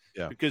term?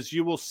 Yeah. Because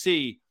you will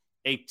see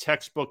a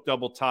textbook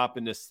double top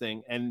in this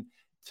thing. And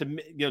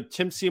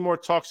Tim Seymour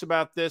talks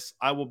about this.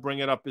 I will bring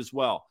it up as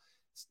well.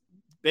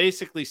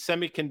 Basically,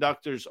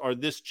 semiconductors are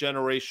this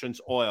generation's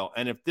oil.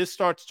 And if this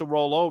starts to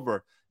roll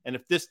over, and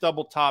if this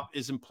double top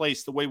is in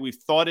place the way we've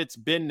thought it's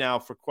been now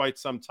for quite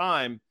some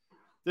time,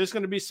 there's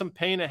going to be some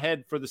pain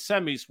ahead for the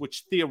semis,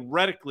 which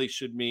theoretically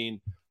should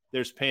mean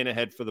there's pain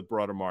ahead for the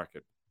broader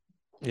market.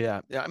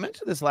 Yeah. I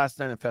mentioned this last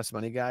night in Fast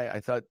Money, guy.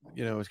 I thought,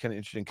 it was kind of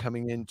interesting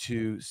coming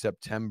into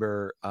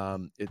September.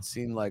 It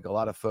seemed like a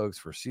lot of folks,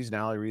 for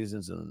seasonality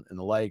reasons and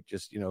the like,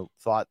 just,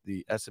 thought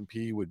the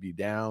S&P would be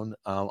down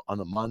on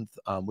the month.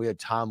 We had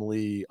Tom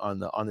Lee on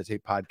the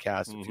Tape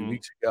podcast a few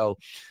weeks ago.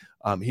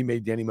 He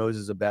made Danny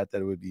Moses a bet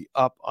that it would be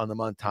up on the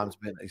month. Tom's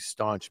been a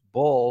staunch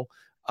bull.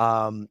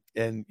 And,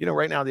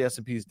 right now the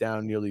S&P is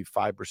down nearly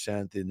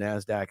 5%. The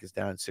NASDAQ is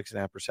down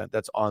 6.5%.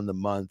 That's on the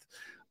month.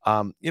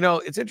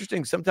 It's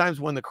interesting. Sometimes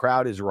when the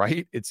crowd is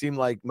right, it seemed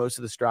like most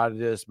of the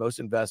strategists, most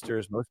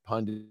investors, most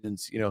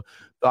pundits,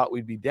 thought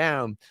we'd be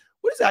down.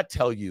 What does that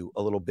tell you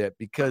a little bit?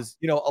 Because,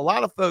 a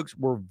lot of folks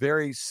were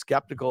very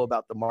skeptical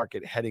about the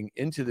market heading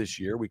into this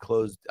year. We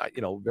closed,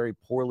 very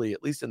poorly,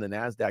 at least in the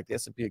NASDAQ. The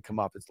S&P had come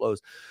off its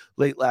lows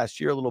late last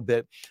year a little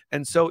bit.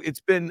 And so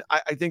it's been,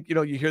 I think,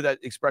 you hear that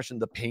expression,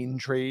 the pain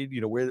trade,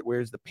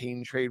 where's the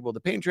pain trade? Well,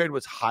 the pain trade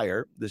was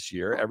higher this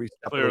year, every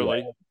step of the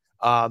way.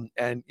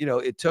 And,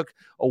 it took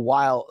a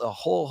while. A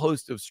whole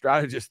host of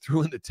strategists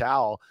threw in the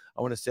towel,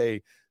 I want to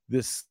say,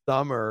 this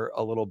summer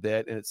a little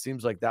bit. And it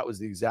seems like that was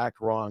the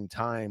exact wrong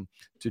time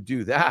to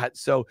do that.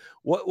 So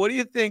what do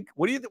you think?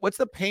 What's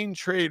the pain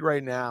trade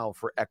right now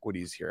for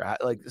equities here?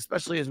 Like,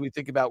 especially as we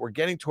think about, we're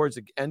getting towards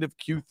the end of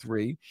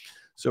Q3.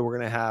 So we're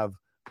going to have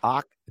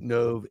AK,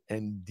 Nov,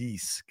 and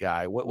DEES,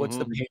 guy. What's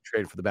the pain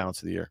trade for the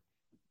balance of the year?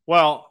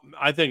 Well,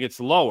 I think it's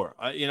lower.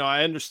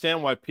 I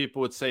understand why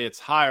people would say it's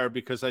higher,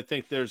 because I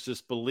think there's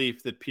this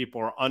belief that people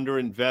are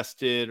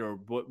underinvested or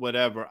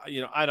whatever.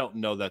 I don't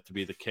know that to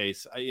be the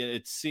case.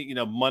 It's,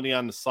 money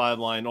on the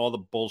sideline, all the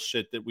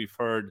bullshit that we've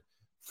heard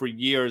for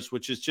years,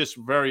 which is just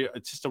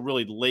it's just a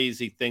really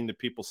lazy thing that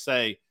people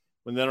say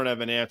when they don't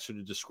have an answer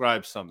to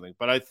describe something.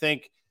 But I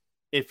think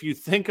if you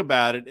think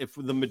about it, if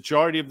the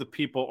majority of the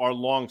people are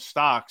long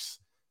stocks,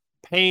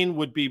 pain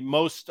would be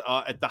most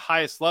at the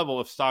highest level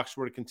if stocks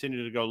were to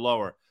continue to go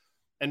lower.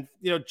 And,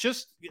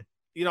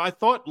 I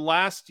thought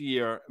last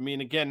year,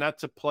 again, not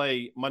to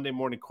play Monday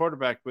morning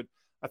quarterback, but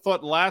I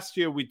thought last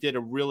year we did a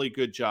really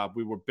good job.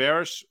 We were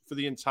bearish for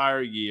the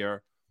entire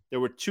year.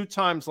 There were 2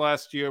 times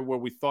last year where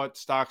we thought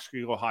stocks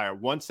could go higher.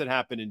 Once it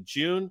happened in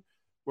June,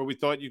 where we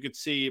thought you could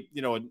see,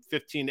 a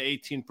 15 to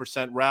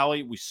 18%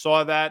 rally. We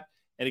saw that.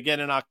 And again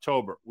in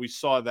October, we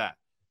saw that.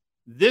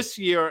 This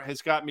year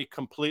has got me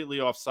completely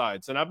off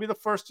sides. And I'll be the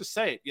first to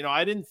say it.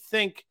 I didn't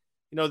think,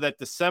 that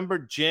December,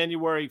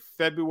 January,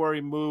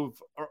 February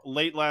move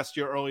late last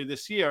year, early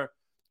this year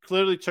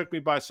clearly took me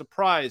by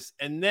surprise.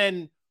 And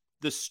then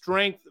the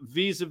strength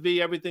vis-a-vis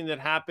everything that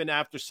happened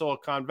after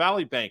Silicon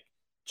Valley Bank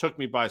took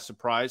me by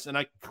surprise. And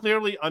I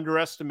clearly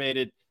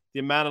underestimated the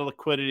amount of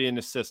liquidity in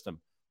the system.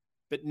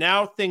 But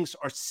now things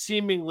are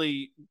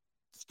seemingly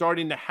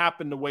starting to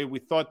happen the way we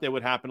thought they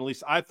would happen. At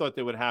least I thought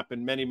they would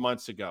happen many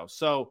months ago.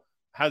 So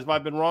has I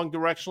been wrong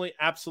directionally?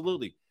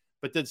 Absolutely.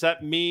 But does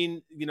that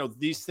mean,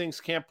 these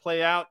things can't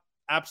play out?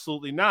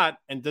 Absolutely not.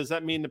 And does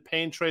that mean the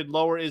pain trade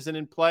lower isn't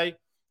in play?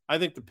 I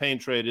think the pain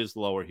trade is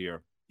lower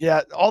here.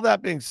 Yeah. All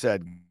that being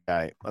said,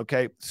 guy.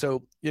 Okay.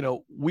 So,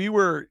 we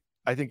were,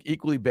 I think,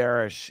 equally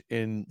bearish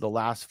in the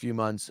last few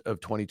months of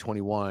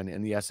 2021,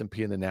 and the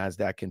S&P and the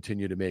NASDAQ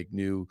continue to make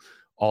new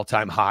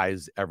all-time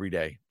highs every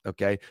day.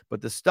 Okay.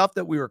 But the stuff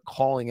that we were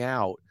calling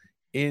out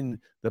in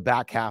the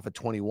back half of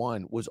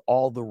 21 was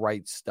all the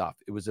right stuff.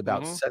 It was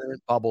about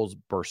sentiment bubbles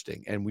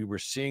bursting, and we were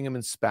seeing them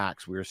in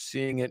SPACs. We were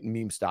seeing it in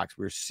meme stocks.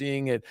 We were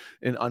seeing it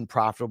in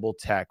unprofitable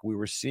tech. We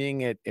were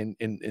seeing it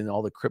in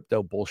all the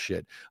crypto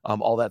bullshit,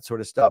 all that sort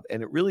of stuff.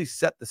 And it really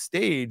set the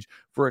stage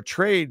for a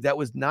trade that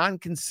was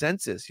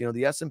non-consensus.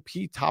 The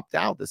S&P topped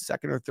out the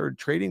second or third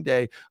trading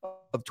day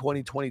of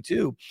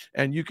 2022,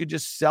 and you could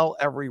just sell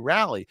every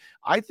rally.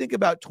 I think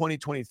about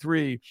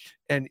 2023,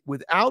 and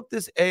without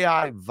this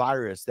AI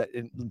virus that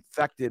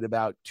infected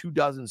about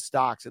 24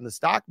 stocks in the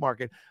stock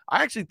market,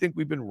 I actually think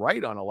we've been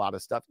right on a lot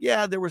of stuff.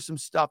 Yeah, there was some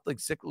stuff like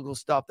cyclical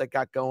stuff that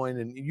got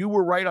going, and you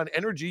were right on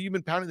energy. You've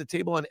been pounding the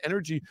table on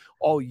energy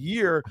all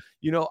year.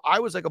 I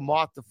was like a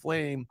moth to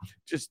flame.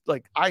 Just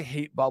like, I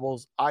hate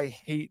bubbles. I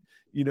hate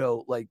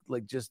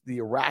like just the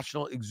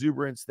irrational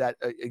exuberance that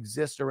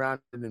exists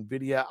around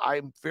NVIDIA.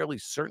 I'm fairly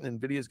certain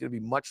NVIDIA is going to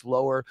be much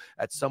lower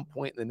at some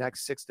point in the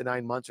next 6 to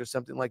 9 months or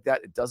something like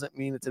that. It doesn't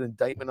mean it's an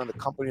indictment on the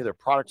company or their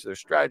products or their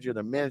strategy or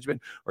their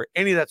management or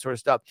any of that sort of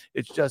stuff.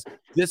 It's just,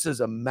 this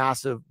is a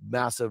massive,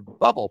 massive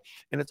bubble,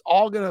 and it's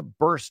all going to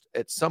burst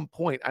at some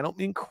point. I don't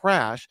mean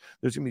crash.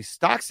 There's going to be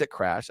stocks that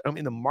crash. I don't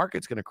mean the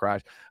market's going to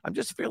crash. I'm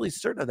just fairly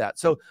certain of that.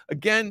 So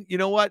again, you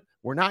know what?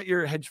 We're not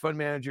your hedge fund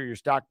manager, your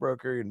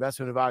stockbroker, your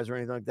investment advisor, or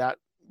anything like that.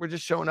 We're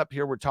just showing up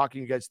here. We're talking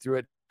you guys through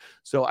it.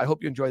 So I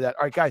hope you enjoy that.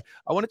 All right, guys,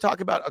 I want to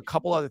talk about a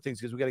couple other things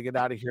because we got to get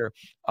out of here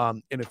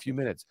in a few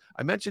minutes.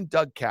 I mentioned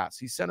Doug Cass.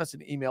 He sent us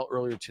an email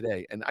earlier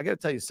today, and I got to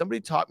tell you,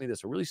 somebody taught me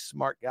this, a really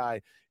smart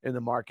guy in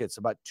the markets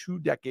about 2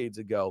 decades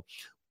ago.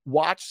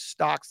 Watch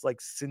stocks like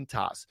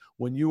Cintas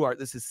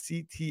this is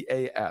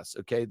CTAS.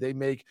 Okay. They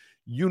make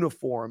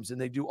uniforms and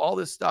they do all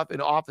this stuff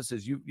in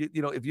offices.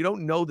 If you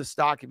don't know the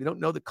stock, if you don't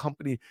know the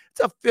company,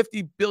 it's a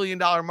 $50 billion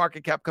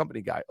market cap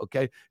company, guy.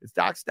 Okay. Its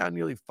stock's down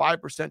nearly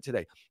 5%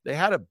 today. They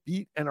had a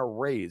beat and a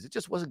raise. It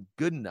just wasn't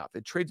good enough.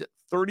 It trades at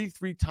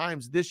 33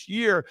 times this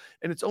year,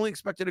 and it's only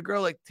expected to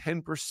grow like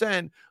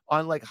 10%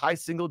 on like high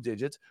single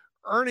digits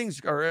earnings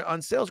or on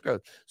sales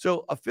growth.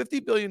 So a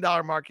 $50 billion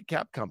market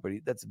cap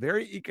company that's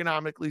very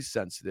economically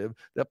sensitive,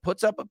 that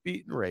puts up a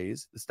beat and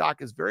raise. The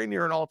stock is very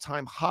near an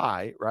all-time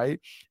high, right?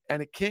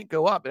 And it can't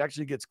go up. It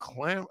actually gets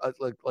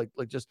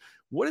just,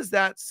 what does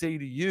that say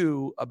to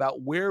you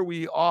about where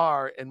we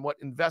are and what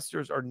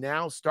investors are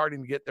now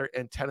starting to get their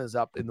antennas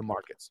up in the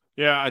markets?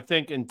 Yeah, I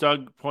think, and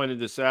Doug pointed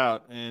this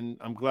out, and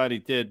I'm glad he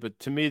did, but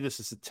to me, this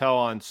is a tell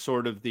on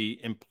sort of the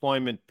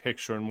employment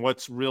picture and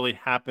what's really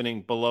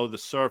happening below the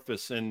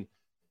surface. And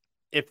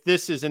if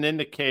this is an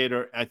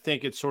indicator, I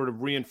think it sort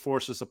of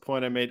reinforces a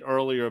point I made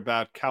earlier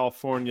about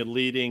California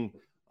leading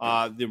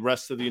the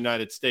rest of the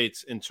United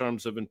States in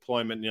terms of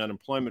employment and the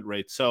unemployment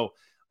rate. So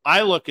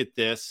I look at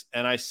this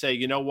and I say,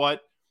 you know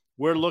what?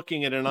 We're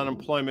looking at an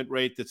unemployment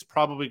rate that's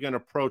probably going to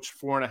approach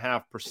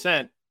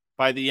 4.5%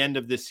 by the end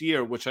of this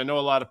year, which I know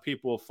a lot of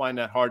people will find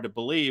that hard to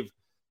believe,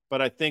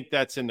 but I think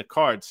that's in the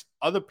cards.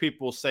 Other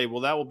people will say,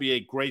 well, that will be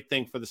a great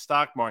thing for the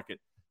stock market.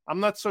 I'm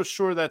not so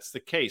sure that's the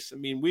case. I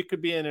mean, we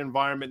could be in an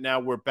environment now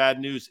where bad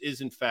news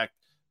is in fact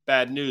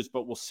bad news,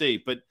 but we'll see.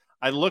 But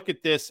I look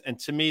at this, and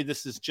to me,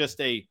 this is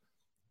just a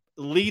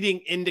leading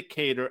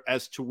indicator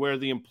as to where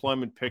the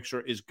employment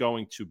picture is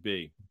going to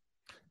be.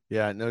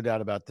 Yeah, no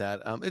doubt about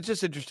that. It's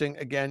just interesting.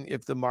 Again,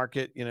 if the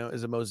market,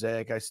 is a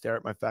mosaic, I stare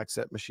at my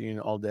FactSet machine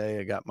all day.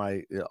 I got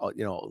my,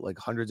 like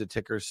hundreds of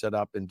tickers set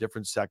up in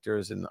different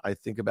sectors, and I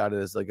think about it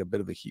as like a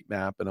bit of a heat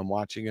map. And I'm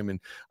watching them, and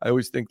I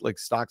always think like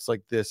stocks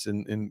like this,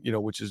 and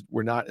which is,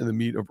 we're not in the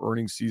meat of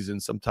earnings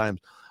season, sometimes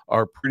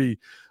are pretty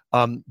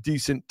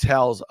decent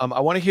tells. I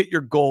want to hit your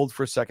gold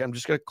for a second. I'm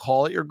just going to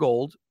call it your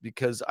gold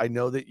because I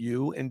know that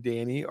you and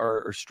Danny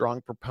are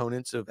strong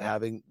proponents of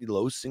having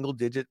low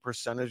single-digit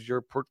percentage of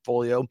your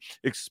portfolio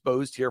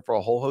exposed here for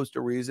a whole host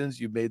of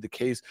reasons. You've made the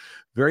case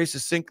very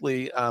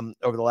succinctly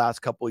over the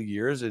last couple of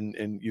years,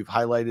 and you've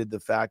highlighted the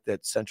fact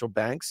that central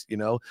banks,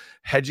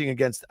 hedging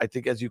against, I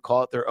think, as you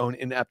call it, their own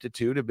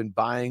ineptitude, have been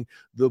buying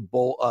the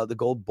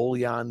gold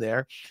bullion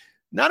there.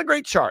 Not a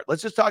great chart.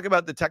 Let's just talk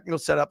about the technical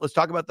setup. Let's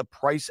talk about the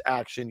price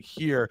action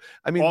here.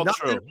 I mean,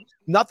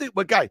 nothing,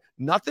 but guy,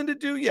 nothing to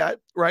do yet,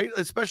 right?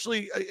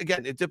 Especially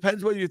again, it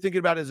depends whether you're thinking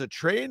about it as a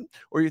trade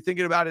or you're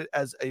thinking about it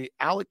as a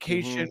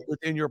allocation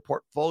within your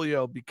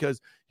portfolio, because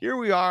here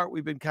we are.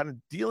 We've been kind of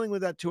dealing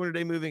with that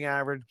 200-day moving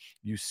average.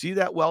 You see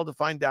that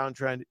well-defined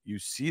downtrend. You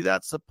see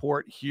that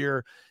support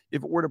here.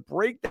 If it were to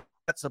break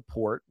that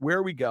support, where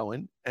are we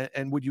going?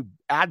 And would you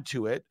add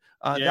to it?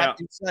 That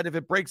being said, if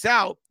it breaks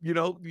out,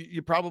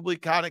 you probably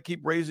kind of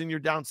keep raising your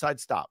downside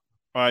stop.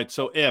 All right.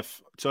 So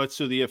let's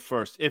do the if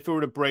first. If it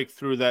were to break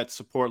through that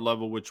support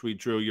level, which we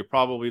drew, you're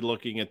probably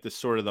looking at this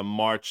sort of the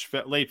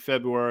late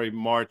February,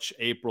 March,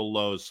 April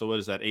lows. So what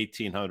is that?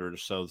 1800 or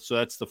so. So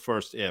that's the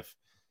first if.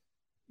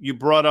 You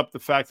brought up the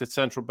fact that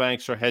central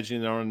banks are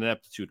hedging their own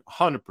ineptitude.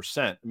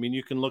 100%. I mean,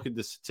 you can look at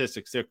the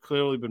statistics. They've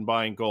clearly been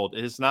buying gold.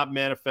 It has not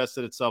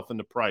manifested itself in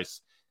the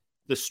price.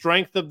 The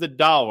strength of the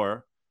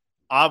dollar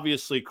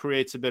obviously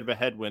creates a bit of a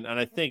headwind. And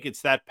I think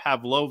it's that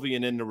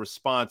Pavlovian in the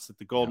response that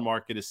the gold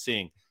market is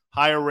seeing.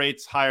 Higher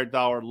rates, higher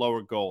dollar,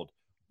 lower gold.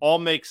 All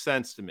makes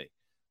sense to me.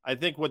 I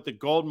think what the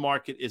gold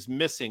market is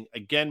missing,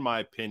 again, my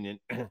opinion,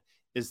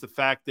 is the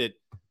fact that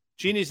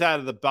genie's out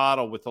of the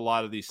bottle with a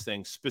lot of these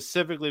things.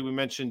 Specifically, we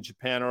mentioned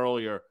Japan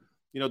earlier.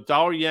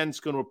 Dollar yen's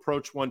going to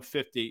approach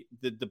 150.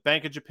 The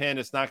Bank of Japan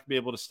is not going to be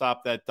able to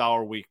stop that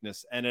dollar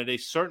weakness. And at a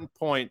certain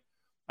point,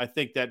 I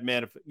think that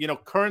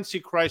currency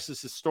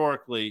crisis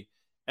historically,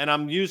 and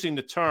I'm using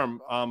the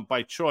term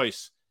by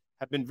choice,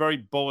 have been very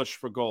bullish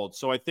for gold.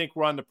 So I think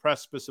we're on the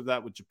precipice of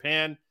that with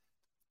Japan.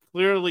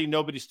 Clearly,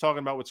 nobody's talking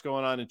about what's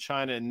going on in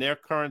China and their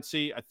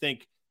currency. I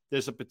think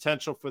there's a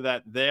potential for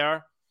that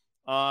there.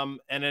 And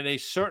at a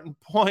certain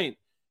point,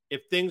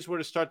 if things were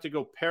to start to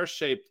go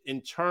pear-shaped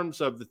in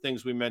terms of the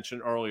things we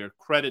mentioned earlier,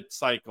 credit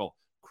cycle,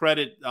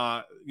 credit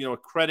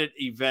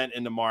event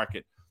in the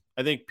market,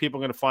 I think people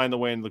are going to find the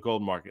way into the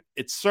gold market.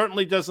 It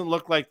certainly doesn't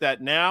look like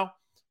that now.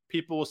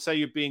 People will say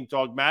you're being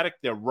dogmatic.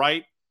 They're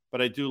right,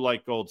 but I do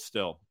like gold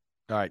still.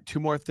 All right, two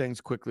more things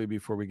quickly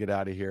before we get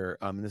out of here.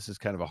 This is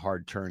kind of a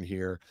hard turn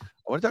here. I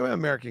want to talk about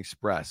American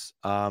Express.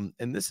 And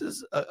this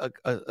is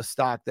a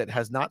stock that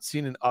has not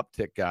seen an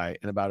uptick, guy,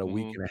 in about a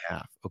week and a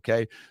half.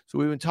 Okay. So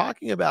we've been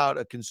talking about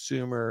a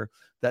consumer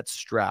that's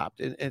strapped,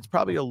 and it's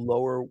probably a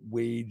lower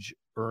wage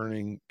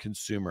earning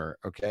consumer.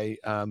 Okay.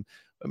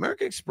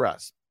 American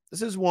Express.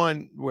 This is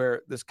one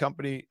where this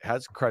company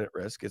has credit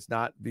risk. It's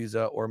not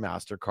Visa or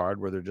MasterCard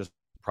where they're just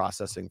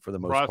processing for the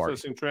most part.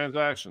 Processing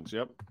transactions.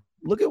 Yep.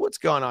 Look at what's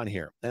going on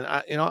here. And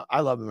I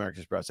love American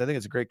Express. I think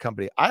it's a great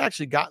company. I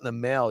actually got in the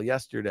mail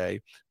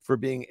yesterday for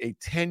being a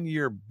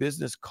 10-year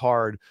business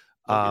card.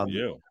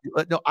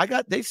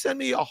 They sent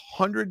me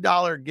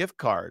 $100 gift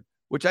card,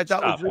 which I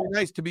thought was really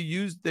nice to be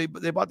used. They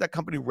bought that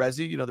company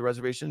Resy, the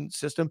reservation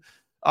system,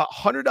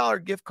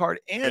 $100 gift card.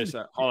 And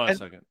hold on a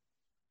second.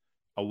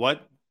 A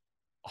what?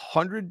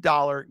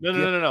 $100.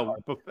 No.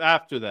 But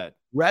after that,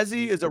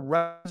 Resy is a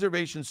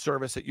reservation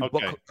service that you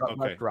book a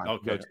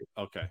restaurant.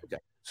 Okay.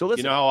 So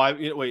listen,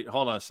 wait,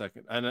 hold on a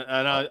second. And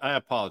I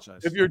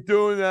apologize. If you're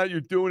doing that,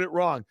 you're doing it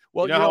wrong.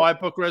 Well, how I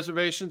book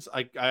reservations?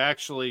 I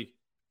actually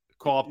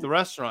call up the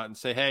restaurant and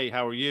say, hey,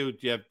 how are you? Do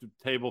you have the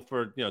table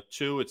for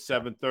 2 at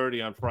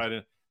 7:30 on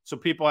Friday? So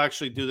people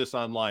actually do this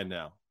online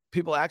now.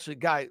 People actually,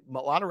 a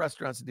lot of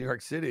restaurants in New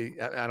York City,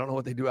 I don't know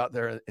what they do out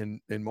there in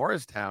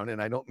Morristown,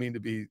 and I don't mean to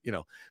be,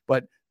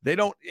 but they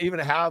don't even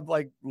have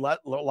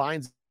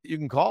lines you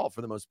can call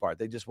for the most part.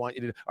 They just want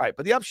you to. All right.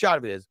 But the upshot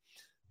of it is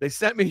they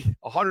sent me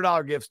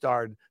 $100 gift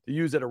card to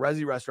use at a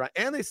Resy restaurant,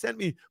 and they sent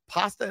me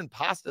pasta and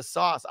pasta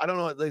sauce. I don't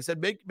know. They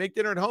said, make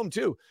dinner at home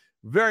too.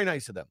 Very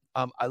nice of them.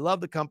 I love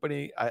the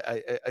company.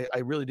 I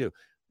really do.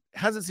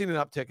 Hasn't seen an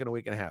uptick in a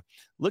week and a half.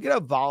 Look at how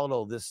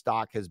volatile this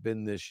stock has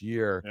been this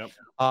year.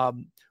 Yep.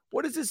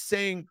 What is this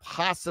saying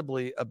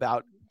possibly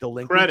about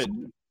delinquency?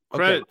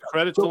 Credit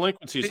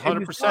delinquencies,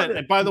 100%.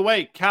 And by the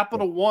way,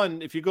 Capital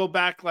One, if you go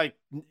back like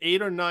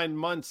 8 or 9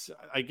 months,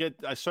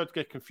 I start to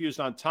get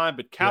confused on time,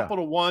 but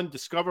Capital One,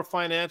 Discover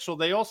Financial,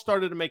 they all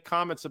started to make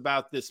comments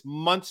about this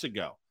months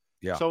ago.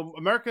 Yeah. So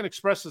American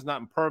Express is not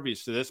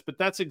impervious to this, but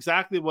that's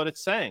exactly what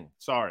it's saying.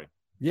 Sorry.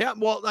 Yeah,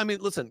 well, I mean,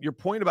 listen, your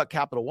point about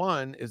Capital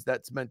One is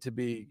that's meant to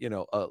be,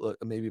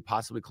 maybe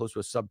possibly close to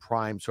a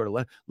subprime sort of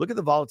lend. Look at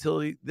the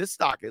volatility. This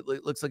stock, it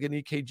looks like an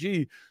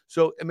EKG.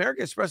 So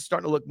American Express is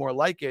starting to look more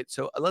like it.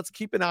 So let's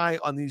keep an eye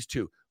on these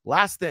two.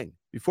 Last thing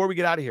before we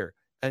get out of here,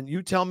 and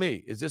you tell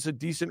me, is this a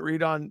decent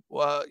read on,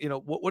 what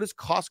does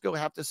Costco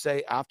have to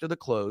say after the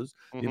close?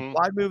 The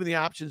implied move in the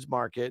options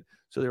market.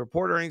 So they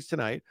report earnings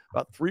tonight,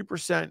 about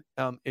 3%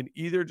 in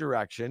either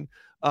direction.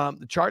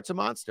 The chart's a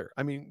monster.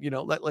 I mean,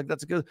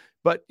 that's a good,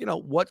 but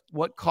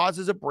what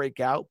causes a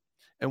breakout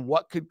and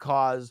what could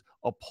cause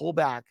a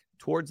pullback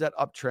towards that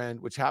uptrend,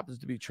 which happens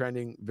to be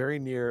trending very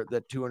near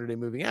that 200-day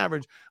moving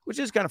average, which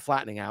is kind of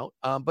flattening out.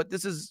 But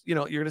this is,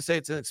 you're going to say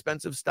it's an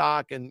expensive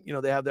stock, and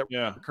they have their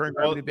current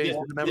revenue base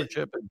in the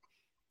membership.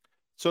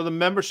 So the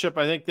membership,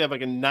 I think they have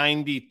like a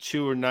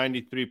 92 or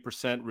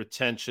 93%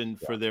 retention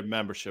for their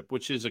membership,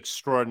 which is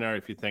extraordinary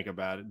if you think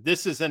about it.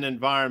 This is an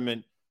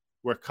environment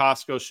where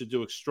Costco should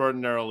do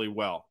extraordinarily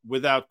well,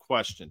 without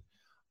question.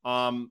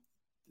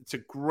 It's a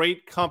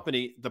great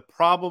company. The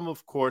problem,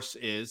 of course,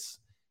 is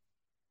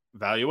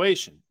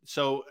valuation.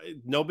 So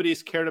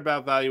nobody's cared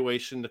about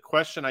valuation. The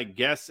question, I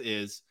guess,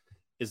 is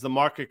the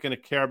market going to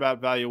care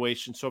about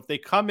valuation? So if they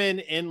come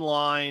in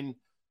line,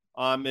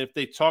 if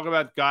they talk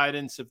about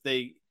guidance,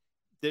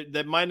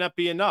 that might not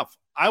be enough.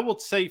 I will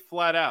say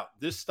flat out,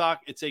 this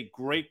stock, it's a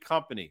great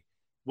company.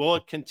 Will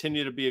it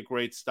continue to be a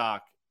great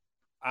stock?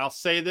 I'll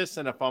say this,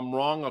 and if I'm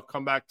wrong, I'll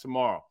come back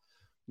tomorrow.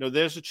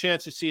 There's a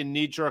chance to see a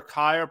knee-jerk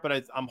higher,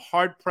 but I'm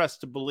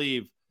hard-pressed to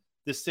believe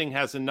this thing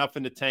has enough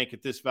in the tank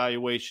at this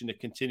valuation to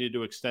continue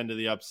to extend to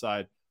the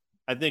upside.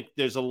 I think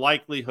there's a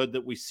likelihood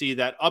that we see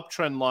that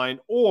uptrend line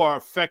or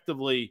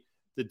effectively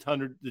the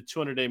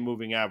 200-day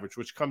moving average,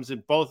 which comes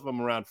in both of them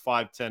around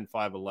 510,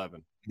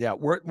 511. Yeah,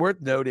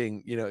 worth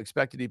noting,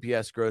 expected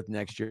EPS growth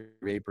next year,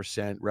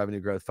 8%,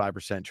 revenue growth,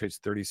 5%, trades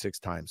 36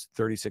 times.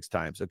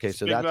 Okay,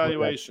 so that's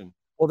valuation.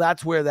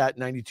 That's where that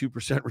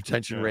 92%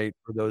 retention rate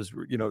for those,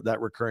 that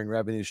recurring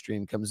revenue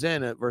stream comes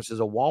in versus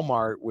a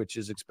Walmart, which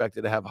is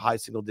expected to have high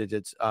single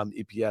digits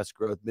EPS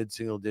growth,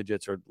 mid-single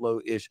digits or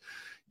low-ish,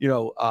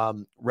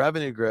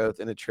 revenue growth,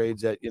 and it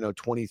trades at,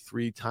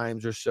 23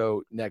 times or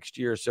so next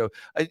year. So,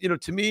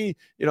 to me,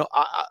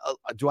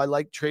 do I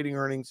like trading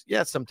earnings?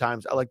 Yes,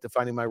 sometimes I like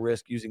defining my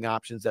risk, using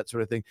options, that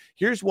sort of thing.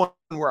 Here's one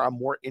where I'm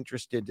more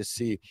interested to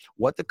see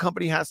what the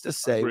company has to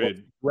say,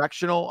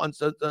 directional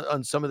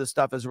on some of the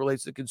stuff as it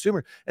relates to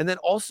consumer. And then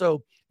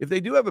also, if they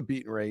do have a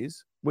beat and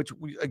raise, which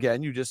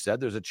again, you just said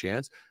there's a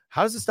chance,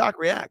 how does the stock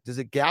react? Does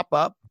it gap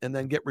up and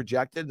then get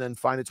rejected and then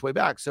find its way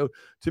back? So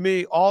to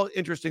me, all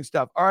interesting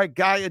stuff. All right,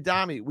 Guy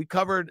Adami, we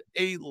covered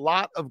a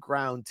lot of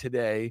ground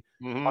today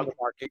on the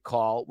market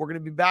call. We're going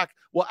to be back.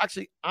 Well,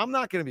 actually, I'm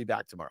not going to be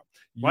back tomorrow.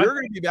 What? You're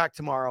going to be back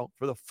tomorrow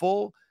for the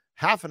full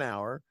half an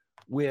hour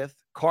with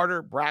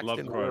Carter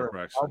Braxton.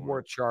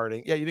 Hardware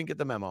charting. Yeah, you didn't get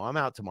the memo. I'm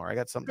out tomorrow. I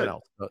got something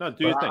else. No,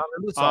 do you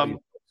think?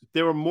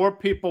 There were more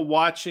people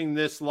watching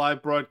this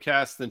live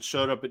broadcast than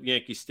showed up at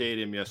Yankee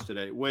Stadium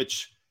yesterday,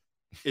 which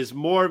is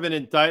more of an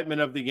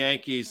indictment of the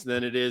Yankees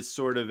than it is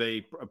sort of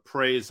a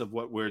praise of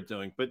what we're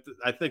doing. But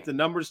I think the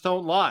numbers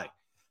don't lie.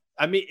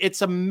 I mean,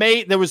 it's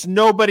amazing. There was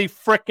nobody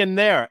freaking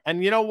there.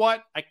 And you know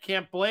what? I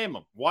can't blame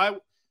them. Why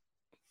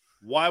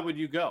would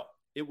you go?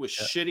 It was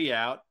shitty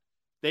out.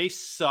 They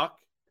suck.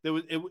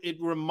 It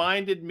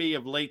reminded me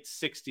of late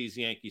 60s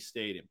Yankee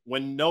Stadium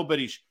when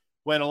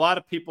a lot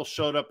of people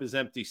showed up as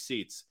empty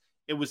seats.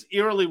 It was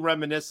eerily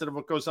reminiscent of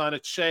what goes on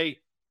at Shea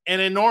in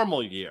a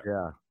normal year.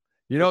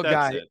 Yeah.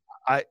 Guy,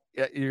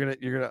 you're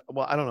gonna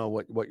well, I don't know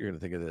what you're gonna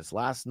think of this.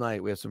 Last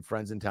night we have some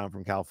friends in town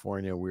from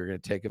California. We were gonna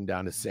take them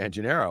down to San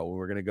Gennaro. We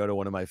were gonna go to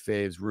one of my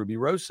faves, Ruby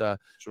Rosa,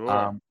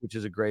 which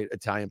is a great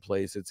Italian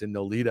place. It's in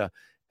Nolita.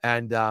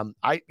 And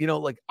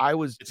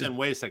it's in,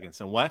 wait a second.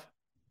 So what?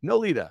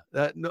 Nolita,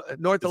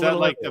 north of Little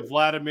like Italy. The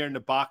Vladimir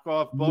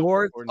Nabokov book?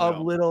 North of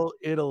Little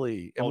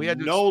Italy. And we had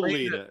to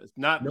Nolita. It's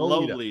not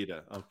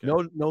Lolita. Okay.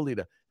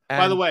 Nolita.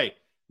 By the way,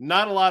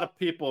 not a lot of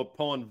people are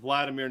pulling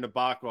Vladimir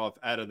Nabokov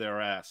out of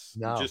their ass.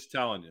 No, I'm just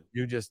telling you.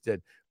 You just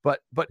did. But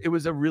it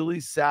was a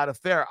really sad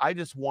affair. I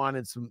just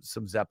wanted some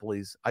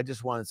Zeppelis. I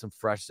just wanted some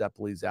fresh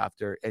Zeppelis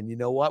after. And you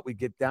know what? We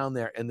get down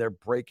there and they're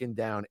breaking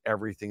down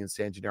everything in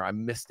San Gennaro. I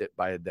missed it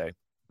by a day.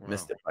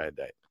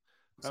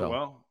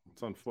 So,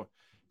 it's unfortunate.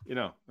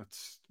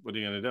 That's what are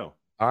you going to do?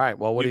 All right.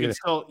 Well, you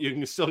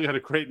can still get a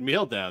great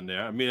meal down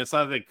there. I mean, it's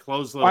not like they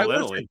closed Little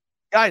Italy.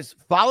 Guys,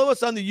 follow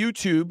us on the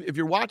YouTube. If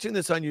you're watching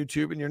this on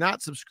YouTube and you're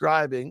not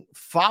subscribing,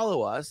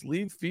 follow us.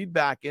 Leave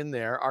feedback in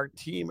there. Our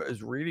team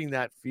is reading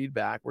that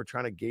feedback. We're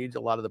trying to gauge a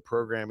lot of the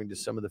programming to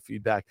some of the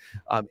feedback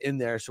in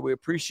there. So we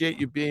appreciate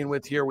you being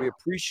with here. We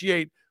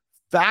appreciate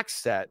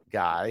FactSet,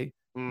 Guy.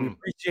 We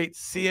appreciate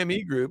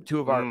CME Group,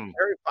 two of our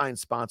very fine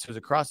sponsors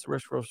across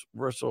the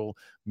Versal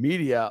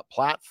Media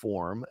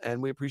platform.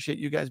 And we appreciate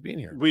you guys being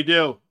here. We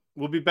do.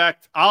 We'll be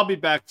back. I'll be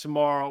back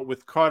tomorrow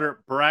with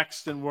Carter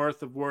Braxton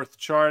Worth of Worth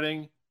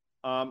Charting.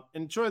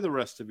 Enjoy the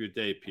rest of your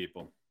day,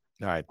 people.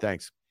 All right.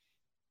 Thanks.